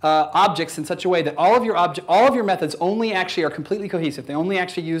objects in such a way that all of your methods only actually are completely cohesive. They only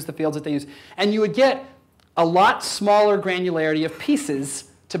actually use the fields that they use. And you would get a lot smaller granularity of pieces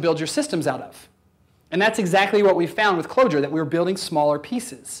to build your systems out of. And that's exactly what we found with Clojure, that we were building smaller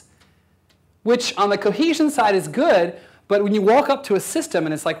pieces, which on the cohesion side is good, but when you walk up to a system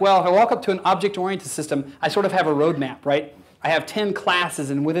and it's like, well, if I walk up to an object-oriented system, I sort of have a roadmap, right? I have 10 classes,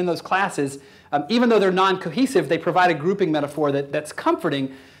 and within those classes, even though they're non-cohesive, they provide a grouping metaphor that's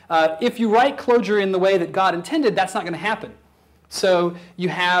comforting. If you write Clojure in the way that God intended, that's not going to happen. So you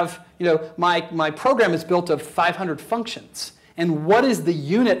have, my program is built of 500 functions. And what is the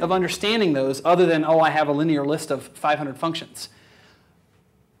unit of understanding those other than, oh, I have a linear list of 500 functions?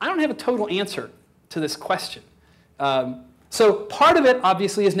 I don't have a total answer to this question. So part of it,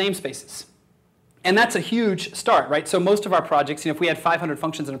 obviously, is namespaces. And that's a huge start, right? So most of our projects, if we had 500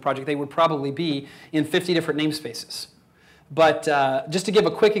 functions in a project, they would probably be in 50 different namespaces. But just to give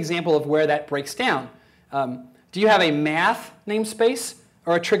a quick example of where that breaks down, do you have a math namespace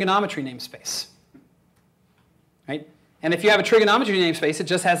or a trigonometry namespace? Right? And if you have a trigonometry namespace, it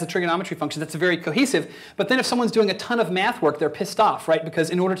just has the trigonometry function. That's very cohesive. But then if someone's doing a ton of math work, they're pissed off, right? Because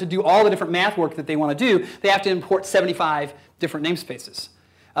in order to do all the different math work that they want to do, they have to import 75 different namespaces.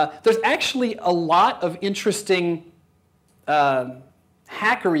 There's actually a lot of interesting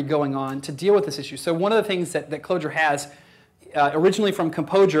hackery going on to deal with this issue. So one of the things that Clojure has, originally from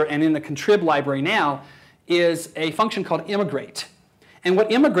Composer and in the contrib library now, is a function called immigrate. And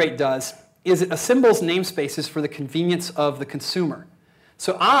what immigrate does is it assembles namespaces for the convenience of the consumer.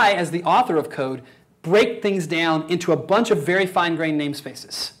 So I, as the author of code, break things down into a bunch of very fine-grained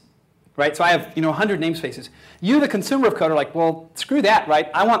namespaces. Right? So I have 100 namespaces. You, the consumer of code, are like, well, screw that, right?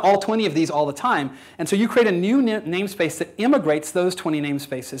 I want all 20 of these all the time. And so you create a new namespace that immigrates those 20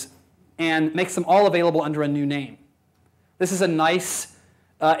 namespaces and makes them all available under a new name. This is a nice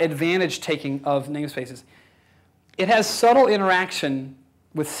advantage taking of namespaces. It has subtle interaction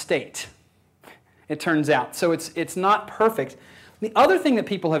with state, it turns out. So it's not perfect. The other thing that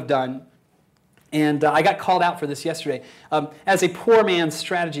people have done, and I got called out for this yesterday, as a poor man's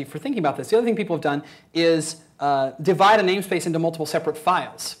strategy for thinking about this, the other thing people have done is divide a namespace into multiple separate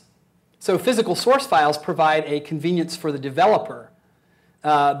files. So physical source files provide a convenience for the developer,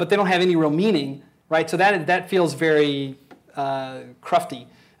 but they don't have any real meaning, right? So that feels very crufty.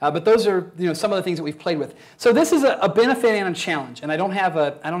 But those are some of the things that we've played with. So this is a benefit and a challenge, and I don't have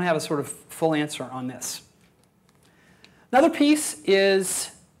a sort of full answer on this. Another piece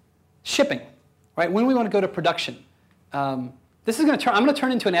is shipping. Right? When we want to go to production, this is I'm going to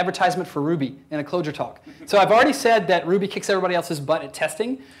turn into an advertisement for Ruby in a Clojure talk. So I've already said that Ruby kicks everybody else's butt at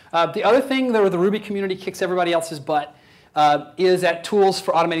testing. The other thing where the Ruby community kicks everybody else's butt is at tools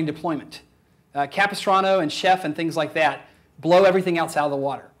for automating deployment. Capistrano and Chef and things like that blow everything else out of the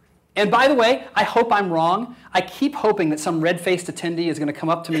water. And by the way, I hope I'm wrong. I keep hoping that some red-faced attendee is going to come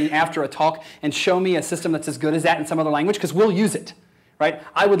up to me after a talk and show me a system that's as good as that in some other language, because we'll use it. Right?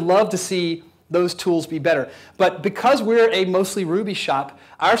 I would love to see those tools be better. But because we're a mostly Ruby shop,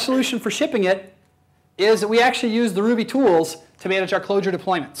 our solution for shipping it is that we actually use the Ruby tools to manage our Clojure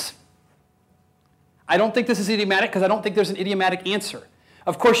deployments. I don't think this is idiomatic because I don't think there's an idiomatic answer.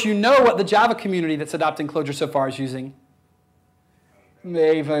 Of course, you know what the Java community that's adopting Clojure so far is using.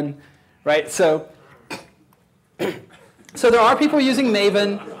 Maven, right? So there are people using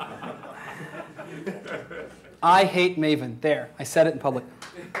Maven. I hate Maven. There, I said it in public.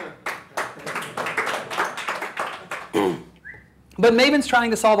 But Maven's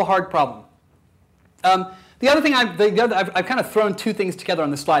trying to solve a hard problem. The other thing I've kind of thrown two things together on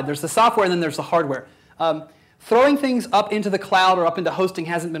this slide. There's the software and then there's the hardware. Throwing things up into the cloud or up into hosting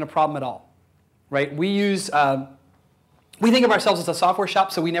hasn't been a problem at all. Right? We think of ourselves as a software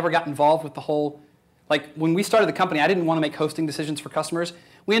shop, so we never got involved with the whole, like when we started the company, I didn't want to make hosting decisions for customers.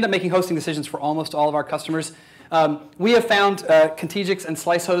 We ended up making hosting decisions for almost all of our customers. We have found contigics and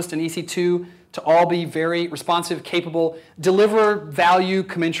slice host and EC2 to all be very responsive, capable, deliver value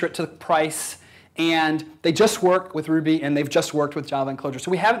commensurate to the price, and they just work with Ruby, and they've just worked with Java and Clojure. So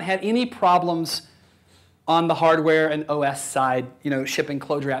we haven't had any problems on the hardware and OS side, shipping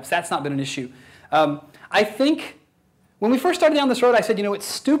Clojure apps. That's not been an issue. I think when we first started down this road, I said, it's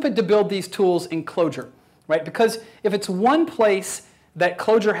stupid to build these tools in Clojure, right? Because if it's one place that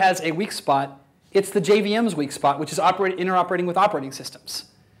Clojure has a weak spot, it's the JVM's weak spot, which is interoperating with operating systems,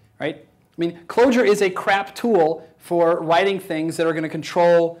 right? I mean, Clojure is a crap tool for writing things that are going to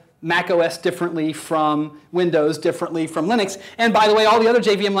control Mac OS differently from Windows, differently from Linux. And by the way, all the other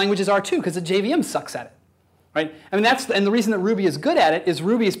JVM languages are too, because the JVM sucks at it. Right? I mean, and the reason that Ruby is good at it is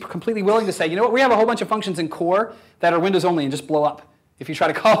Ruby is completely willing to say, you know what, we have a whole bunch of functions in core that are Windows only and just blow up if you try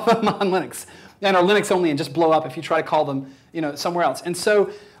to call them on Linux, and are Linux only and just blow up if you try to call them somewhere else. And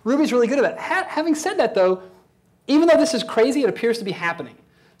so Ruby's really good at that. Having said that, though, even though this is crazy, it appears to be happening.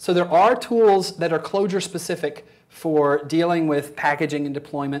 So there are tools that are Clojure specific for dealing with packaging and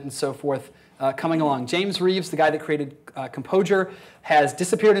deployment and so forth coming along. James Reeves, the guy that created Composure, has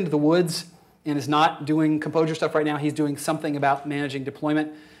disappeared into the woods and is not doing Composure stuff right now. He's doing something about managing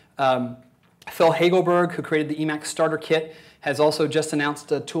deployment. Phil Hagelberg, who created the Emacs starter kit, has also just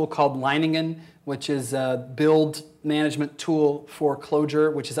announced a tool called Leiningen, which is a build management tool for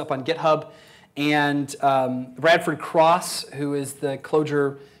Clojure, which is up on GitHub. And Bradford Cross, who is the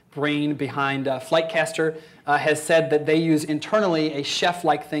Clojure brain behind Flightcaster, has said that they use internally a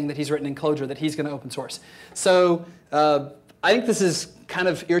chef-like thing that he's written in Clojure that he's going to open source. So I think this is kind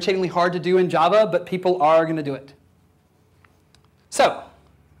of irritatingly hard to do in Java, but people are going to do it. So let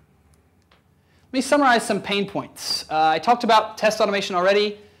me summarize some pain points. I talked about test automation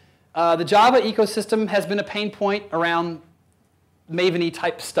already. The Java ecosystem has been a pain point around Maven-y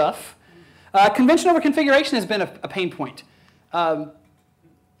type stuff. Convention over configuration has been a pain point.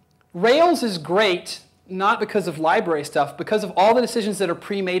 Rails is great, not because of library stuff, because of all the decisions that are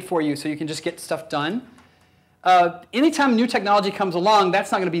pre-made for you so you can just get stuff done. Anytime new technology comes along,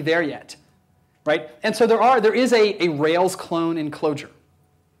 that's not going to be there yet, right? And so there is a Rails clone in Clojure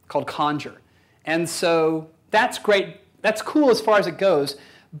called Conjure. And so that's great. That's cool as far as it goes.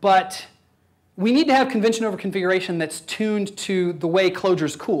 But we need to have convention over configuration that's tuned to the way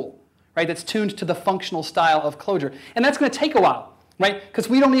Clojure's cool, right? That's tuned to the functional style of Clojure. And that's going to take a while, right? Because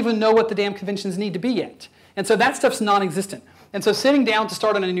we don't even know what the damn conventions need to be yet. And so that stuff's non-existent. And so sitting down to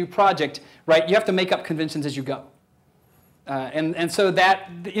start on a new project, right, you have to make up conventions as you go. And so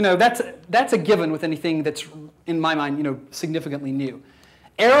that's a given with anything that's, in my mind, significantly new.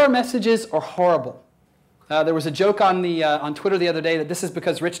 Error messages are horrible. There was a joke on Twitter the other day that this is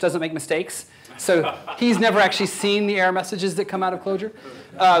because Rich doesn't make mistakes. So he's never actually seen the error messages that come out of Clojure.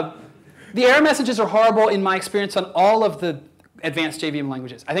 The error messages are horrible in my experience on all of the advanced JVM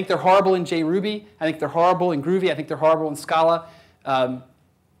languages. I think they're horrible in JRuby. I think they're horrible in Groovy. I think they're horrible in Scala.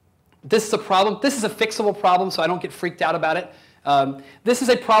 This is a problem. This is a fixable problem, so I don't get freaked out about it. This is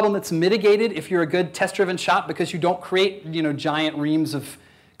a problem that's mitigated if you're a good test-driven shop because you don't create giant reams of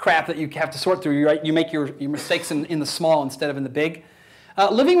crap that you have to sort through. Right? You make your mistakes in the small instead of in the big.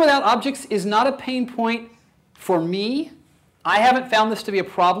 Living without objects is not a pain point for me. I haven't found this to be a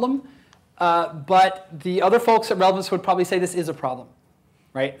problem. But the other folks at Relevance would probably say this is a problem,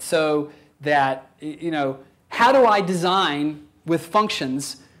 right? So that, how do I design with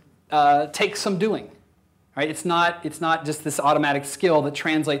functions takes some doing, right? It's not just this automatic skill that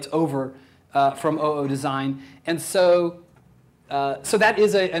translates over from OO design. And so that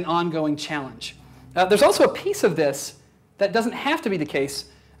is an ongoing challenge. There's also a piece of this that doesn't have to be the case.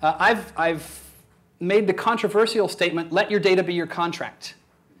 I've made the controversial statement, let your data be your contract,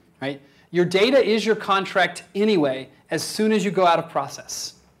 right? Your data is your contract anyway as soon as you go out of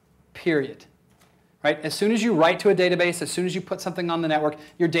process, period. Right? As soon as you write to a database, as soon as you put something on the network,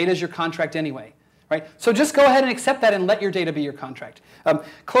 your data is your contract anyway. Right? So just go ahead and accept that and let your data be your contract.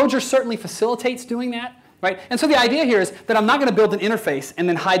 Clojure certainly facilitates doing that. Right? And so the idea here is that I'm not going to build an interface and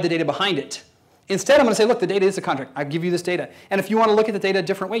then hide the data behind it. Instead, I'm going to say, look, the data is a contract. I give you this data. And if you want to look at the data a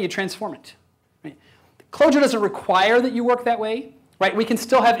different way, you transform it. Right? Clojure doesn't require that you work that way. Right? We can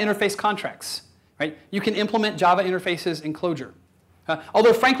still have interface contracts. Right? You can implement Java interfaces in Clojure.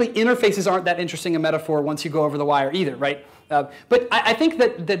 Although, frankly, interfaces aren't that interesting a metaphor once you go over the wire either. Right? But I think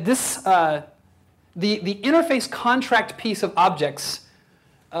that this, the interface contract piece of objects,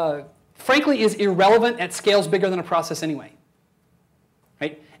 frankly, is irrelevant at scales bigger than a process anyway.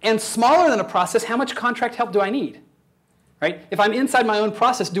 Right? And smaller than a process, how much contract help do I need? Right? If I'm inside my own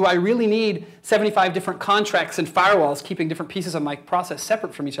process, do I really need 75 different contracts and firewalls keeping different pieces of my process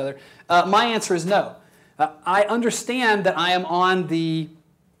separate from each other? My answer is no. I understand that I am on the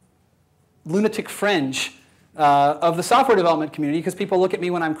lunatic fringe of the software development community because people look at me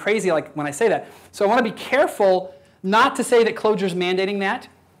when I'm crazy, like when I say that. So I want to be careful not to say that Clojure is mandating that.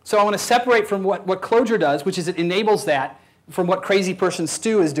 So I want to separate from what Clojure does, which is it enables that, from what crazy person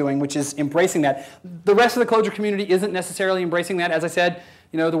Stu is doing, which is embracing that. The rest of the Clojure community isn't necessarily embracing that. As I said,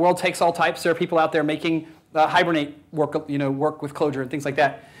 the world takes all types. There are people out there making Hibernate work with Clojure and things like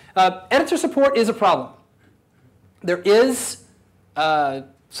that. Editor support is a problem. There is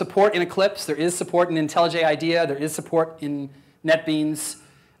support in Eclipse. There is support in IntelliJ IDEA. There is support in NetBeans.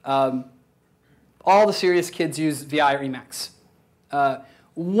 All the serious kids use VI or Emacs.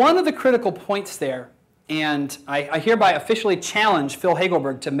 One of the critical points there, and I hereby officially challenge Phil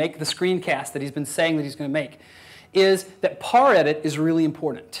Hagelberg to make the screencast that he's been saying that he's going to make, is that par edit is really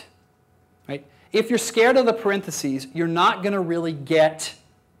important. Right? If you're scared of the parentheses, you're not going to really get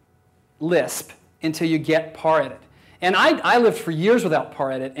Lisp until you get par edit. And I lived for years without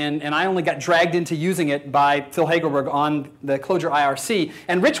par edit, and I only got dragged into using it by Phil Hagelberg on the Clojure IRC.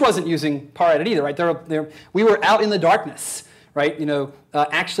 And Rich wasn't using par edit either, right? We were out in the darkness, right?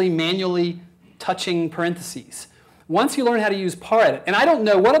 Actually manually touching parentheses. Once you learn how to use par edit, and I don't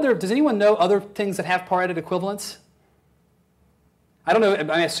know, does anyone know other things that have par edit equivalents? I don't know,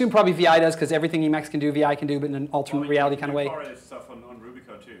 I assume probably VI does, because everything Emacs can do, VI can do, but in an alternate reality kind of way. Par edit stuff on Ruby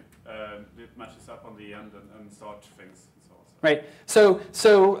code too. It matches up on the end and start things and so on. Right.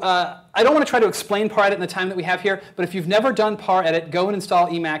 So I don't want to try to explain par edit in the time that we have here, but if you've never done par edit, go and install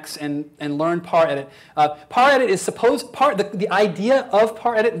Emacs and learn par edit. Par edit is the idea of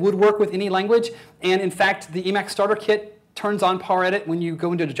par edit would work with any language, and in fact, the Emacs starter kit turns on par edit when you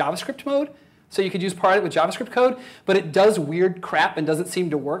go into the JavaScript mode, so you could use par edit with JavaScript code, but it does weird crap and doesn't seem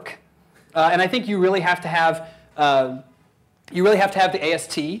to work. And I think you really have to have the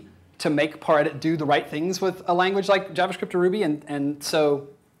AST to make par edit do the right things with a language like JavaScript or Ruby, and so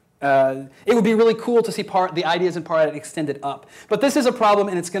it would be really cool to see the ideas in par edit extended up. But this is a problem,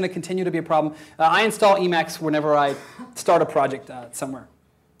 and it's going to continue to be a problem. I install Emacs whenever I start a project somewhere.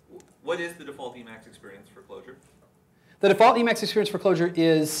 What is the default Emacs experience for Clojure? The default Emacs experience for Clojure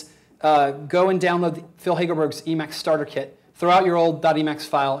is go and download Phil Hagelberg's Emacs starter kit, throw out your old .emacs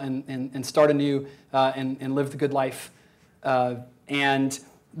file, and start anew and live the good life. And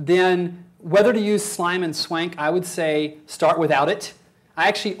then whether to use Slime and Swank, I would say start without it. I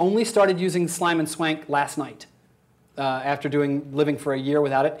actually only started using Slime and Swank last night after living for a year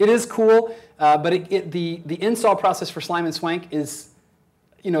without it. It is cool, but the install process for Slime and Swank is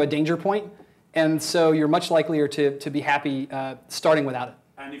a danger point, and so you're much likelier to be happy starting without it.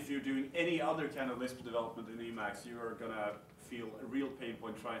 And if you're doing any other kind of Lisp development in Emacs, you are going to feel a real pain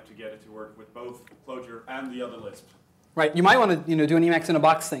point trying to get it to work with both Clojure and the other Lisp. Right. You might want to do an Emacs in a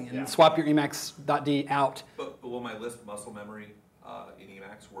box thing and swap your Emacs.d out. But will my Lisp muscle memory in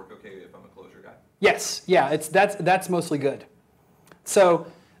Emacs work okay if I'm a Clojure guy? Yes. Yeah. That's mostly good. So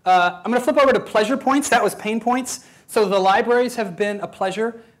I'm going to flip over to pleasure points. That was pain points. So the libraries have been a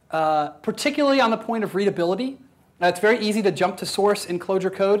pleasure, particularly on the point of readability. It's very easy to jump to source in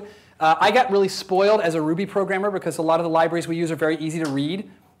Clojure code. I got really spoiled as a Ruby programmer because a lot of the libraries we use are very easy to read.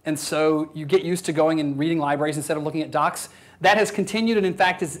 And so you get used to going and reading libraries instead of looking at docs. That has continued and in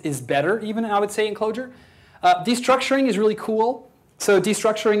fact is better even, I would say, in Clojure. Destructuring is really cool. So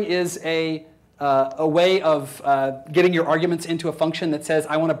destructuring is a way of getting your arguments into a function that says,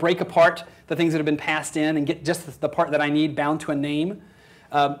 I want to break apart the things that have been passed in and get just the part that I need bound to a name.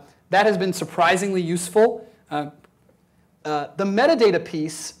 That has been surprisingly useful. The metadata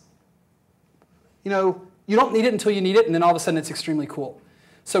piece, you don't need it until you need it, and then all of a sudden it's extremely cool.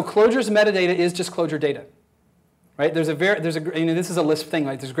 So Clojure's metadata is just Clojure data, right? This is a Lisp thing,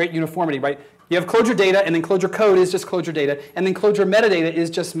 right? There's great uniformity, right? You have Clojure data, and then Clojure code is just Clojure data, and then Clojure metadata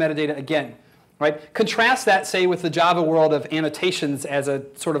is just metadata again, right? Contrast that, say, with the Java world of annotations as a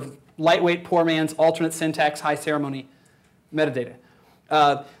sort of lightweight, poor man's alternate syntax, high ceremony metadata.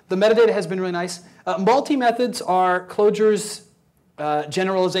 The metadata has been really nice. Multi-methods are Clojure's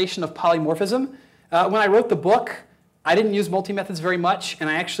generalization of polymorphism. When I wrote the book, I didn't use multi-methods very much, and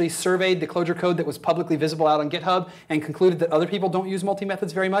I actually surveyed the Clojure code that was publicly visible out on GitHub and concluded that other people don't use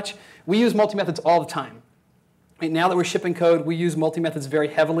multi-methods very much. We use multi-methods all the time. Right, now that we're shipping code, we use multi-methods very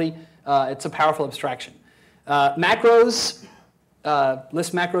heavily. It's a powerful abstraction. Macros,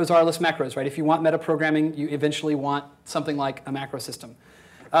 Lisp macros are Lisp macros, right? If you want metaprogramming, you eventually want something like a macro system.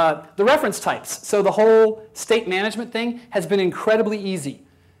 The reference types. So the whole state management thing has been incredibly easy.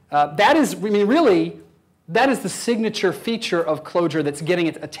 That is the signature feature of Clojure that's getting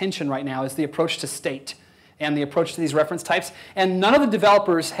its attention right now, is the approach to state and the approach to these reference types. And none of the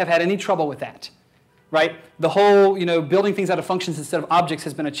developers have had any trouble with that. right? The whole, building things out of functions instead of objects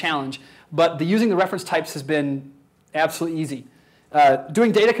has been a challenge, but using the reference types has been absolutely easy.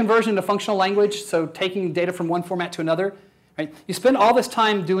 Doing data conversion into functional language, so taking data from one format to another, right? You spend all this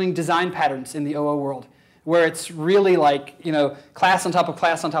time doing design patterns in the OO world, where it's really like, class on top of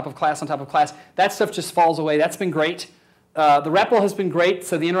class on top of class on top of class. That stuff just falls away. That's been great. The REPL has been great,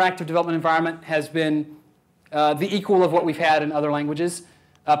 so the interactive development environment has been the equal of what we've had in other languages.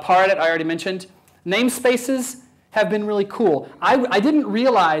 Paredit, I already mentioned. Namespaces have been really cool. I didn't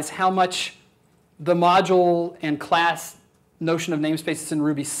realize how much the module and class notion of namespaces in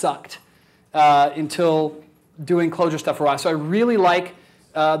Ruby sucked until doing Clojure stuff for a while. So I really like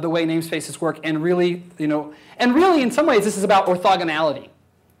the way namespaces work, and really, in some ways, this is about orthogonality,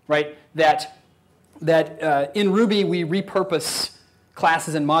 right? That in Ruby we repurpose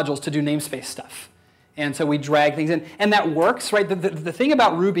classes and modules to do namespace stuff, and so we drag things in, and that works, right? The thing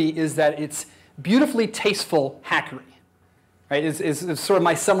about Ruby is that it's beautifully tasteful hackery, right? Is sort of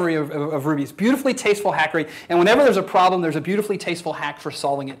my summary of Ruby. It's beautifully tasteful hackery, and whenever there's a problem, there's a beautifully tasteful hack for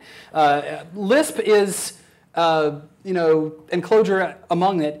solving it. Lisp is, and Clojure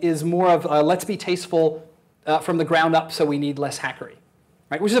among it is more of let's be tasteful from the ground up, so we need less hackery,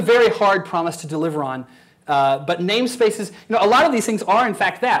 right? Which is a very hard promise to deliver on. But namespaces, a lot of these things are in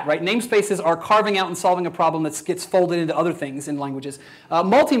fact that, right? Namespaces are carving out and solving a problem that gets folded into other things in languages.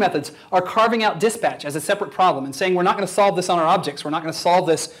 Multi-methods are carving out dispatch as a separate problem and saying we're not going to solve this on our objects, we're not going to solve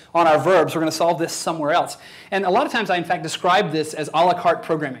this on our verbs, we're going to solve this somewhere else. And a lot of times I in fact describe this as a la carte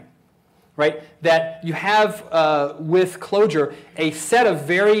programming, right? That you have with Clojure a set of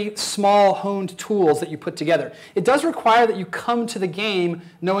very small honed tools that you put together. It does require that you come to the game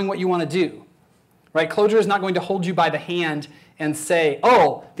knowing what you want to do. Right? Clojure is not going to hold you by the hand and say,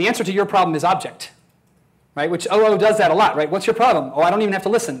 oh, the answer to your problem is object. Right? Which OO does that a lot, right? What's your problem? Oh, I don't even have to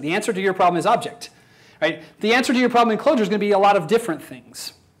listen. The answer to your problem is object. Right? The answer to your problem in Clojure is going to be a lot of different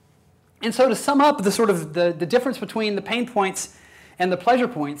things. And so to sum up the difference between the pain points and the pleasure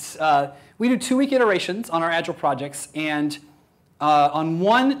points, we do 2-week iterations on our Agile projects, and on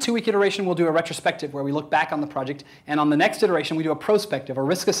one 2-week iteration, we'll do a retrospective where we look back on the project, and on the next iteration, we do a prospective, a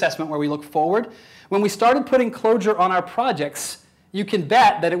risk assessment where we look forward. When we started putting Clojure on our projects, you can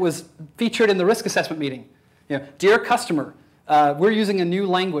bet that it was featured in the risk assessment meeting. Dear customer, we're using a new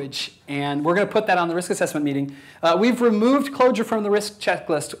language, and we're going to put that on the risk assessment meeting. We've removed Clojure from the risk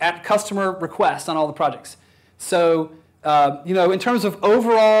checklist at customer request on all the projects. So, in terms of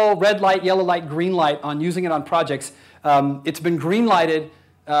overall red light, yellow light, green light on using it on projects, it's been green lighted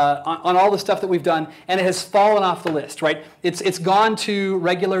on all the stuff that we've done, and it has fallen off the list, right? It's gone to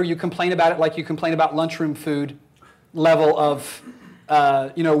regular, you complain about it like you complain about lunchroom food level of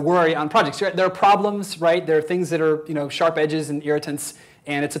worry on projects. There are problems, right? There are things that are sharp edges and irritants,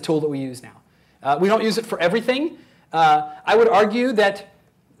 and it's a tool that we use now. We don't use it for everything. I would argue that,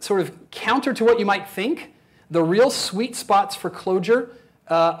 sort of counter to what you might think, the real sweet spots for Clojure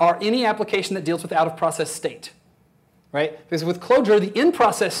are any application that deals with out-of-process state. Right? Because with Clojure, the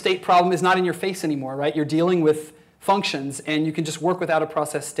in-process state problem is not in your face anymore, right? You're dealing with functions, and you can just work with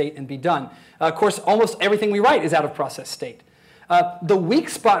out-of-process state and be done. Of course, almost everything we write is out-of-process state. The weak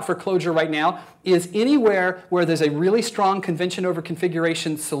spot for Clojure right now is anywhere where there's a really strong convention over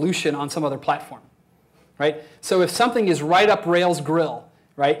configuration solution on some other platform, right? So if something is right up Rails grill,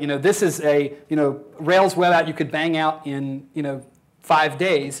 right? This is a Rails web app you could bang out in 5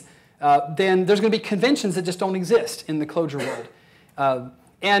 days. Then there's going to be conventions that just don't exist in the Clojure world.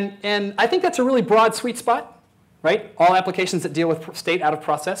 And I think that's a really broad sweet spot, right? All applications that deal with state out of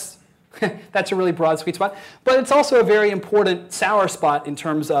process. That's a really broad sweet spot. But it's also a very important sour spot in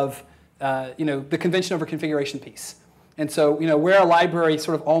terms of the convention over configuration piece. And so where a library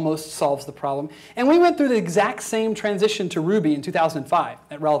sort of almost solves the problem. And we went through the exact same transition to Ruby in 2005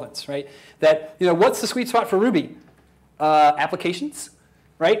 at Relevance, right? That what's the sweet spot for Ruby? Applications.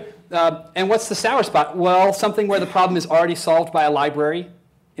 Right? And what's the sour spot? Well, something where the problem is already solved by a library,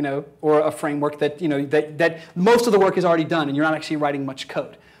 or a framework that, that most of the work is already done, and you're not actually writing much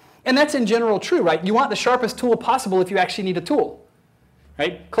code. And that's in general true, right? You want the sharpest tool possible if you actually need a tool,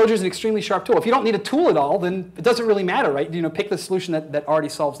 right? Clojure is an extremely sharp tool. If you don't need a tool at all, then it doesn't really matter, right? Pick the solution that already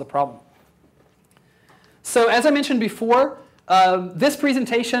solves the problem. So as I mentioned before, this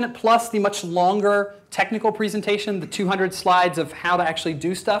presentation plus the much longer technical presentation, the 200 slides of how to actually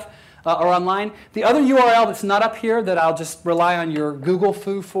do stuff, are online. The other URL that's not up here that I'll just rely on your Google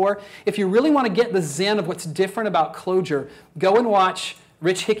foo for, if you really want to get the zen of what's different about Clojure, go and watch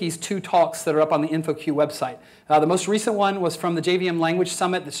Rich Hickey's 2 talks that are up on the infoq website. The most recent one was from the JVM Language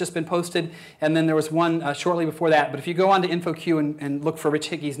Summit that's just been posted, and then there was one shortly before that. But if you go on to infoq and look for Rich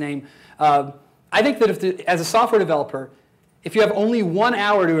Hickey's name, I think that as a software developer, if you have only 1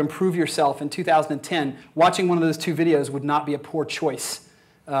 hour to improve yourself in 2010, watching one of those 2 videos would not be a poor choice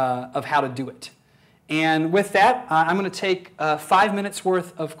of how to do it. And with that, I'm going to take 5 minutes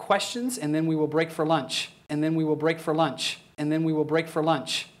worth of questions, and then we will break for lunch. And then we will break for lunch. And then we will break for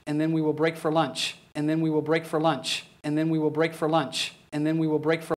lunch. And then we will break for lunch. And then we will break for lunch. And then we will break for lunch. And then we will break for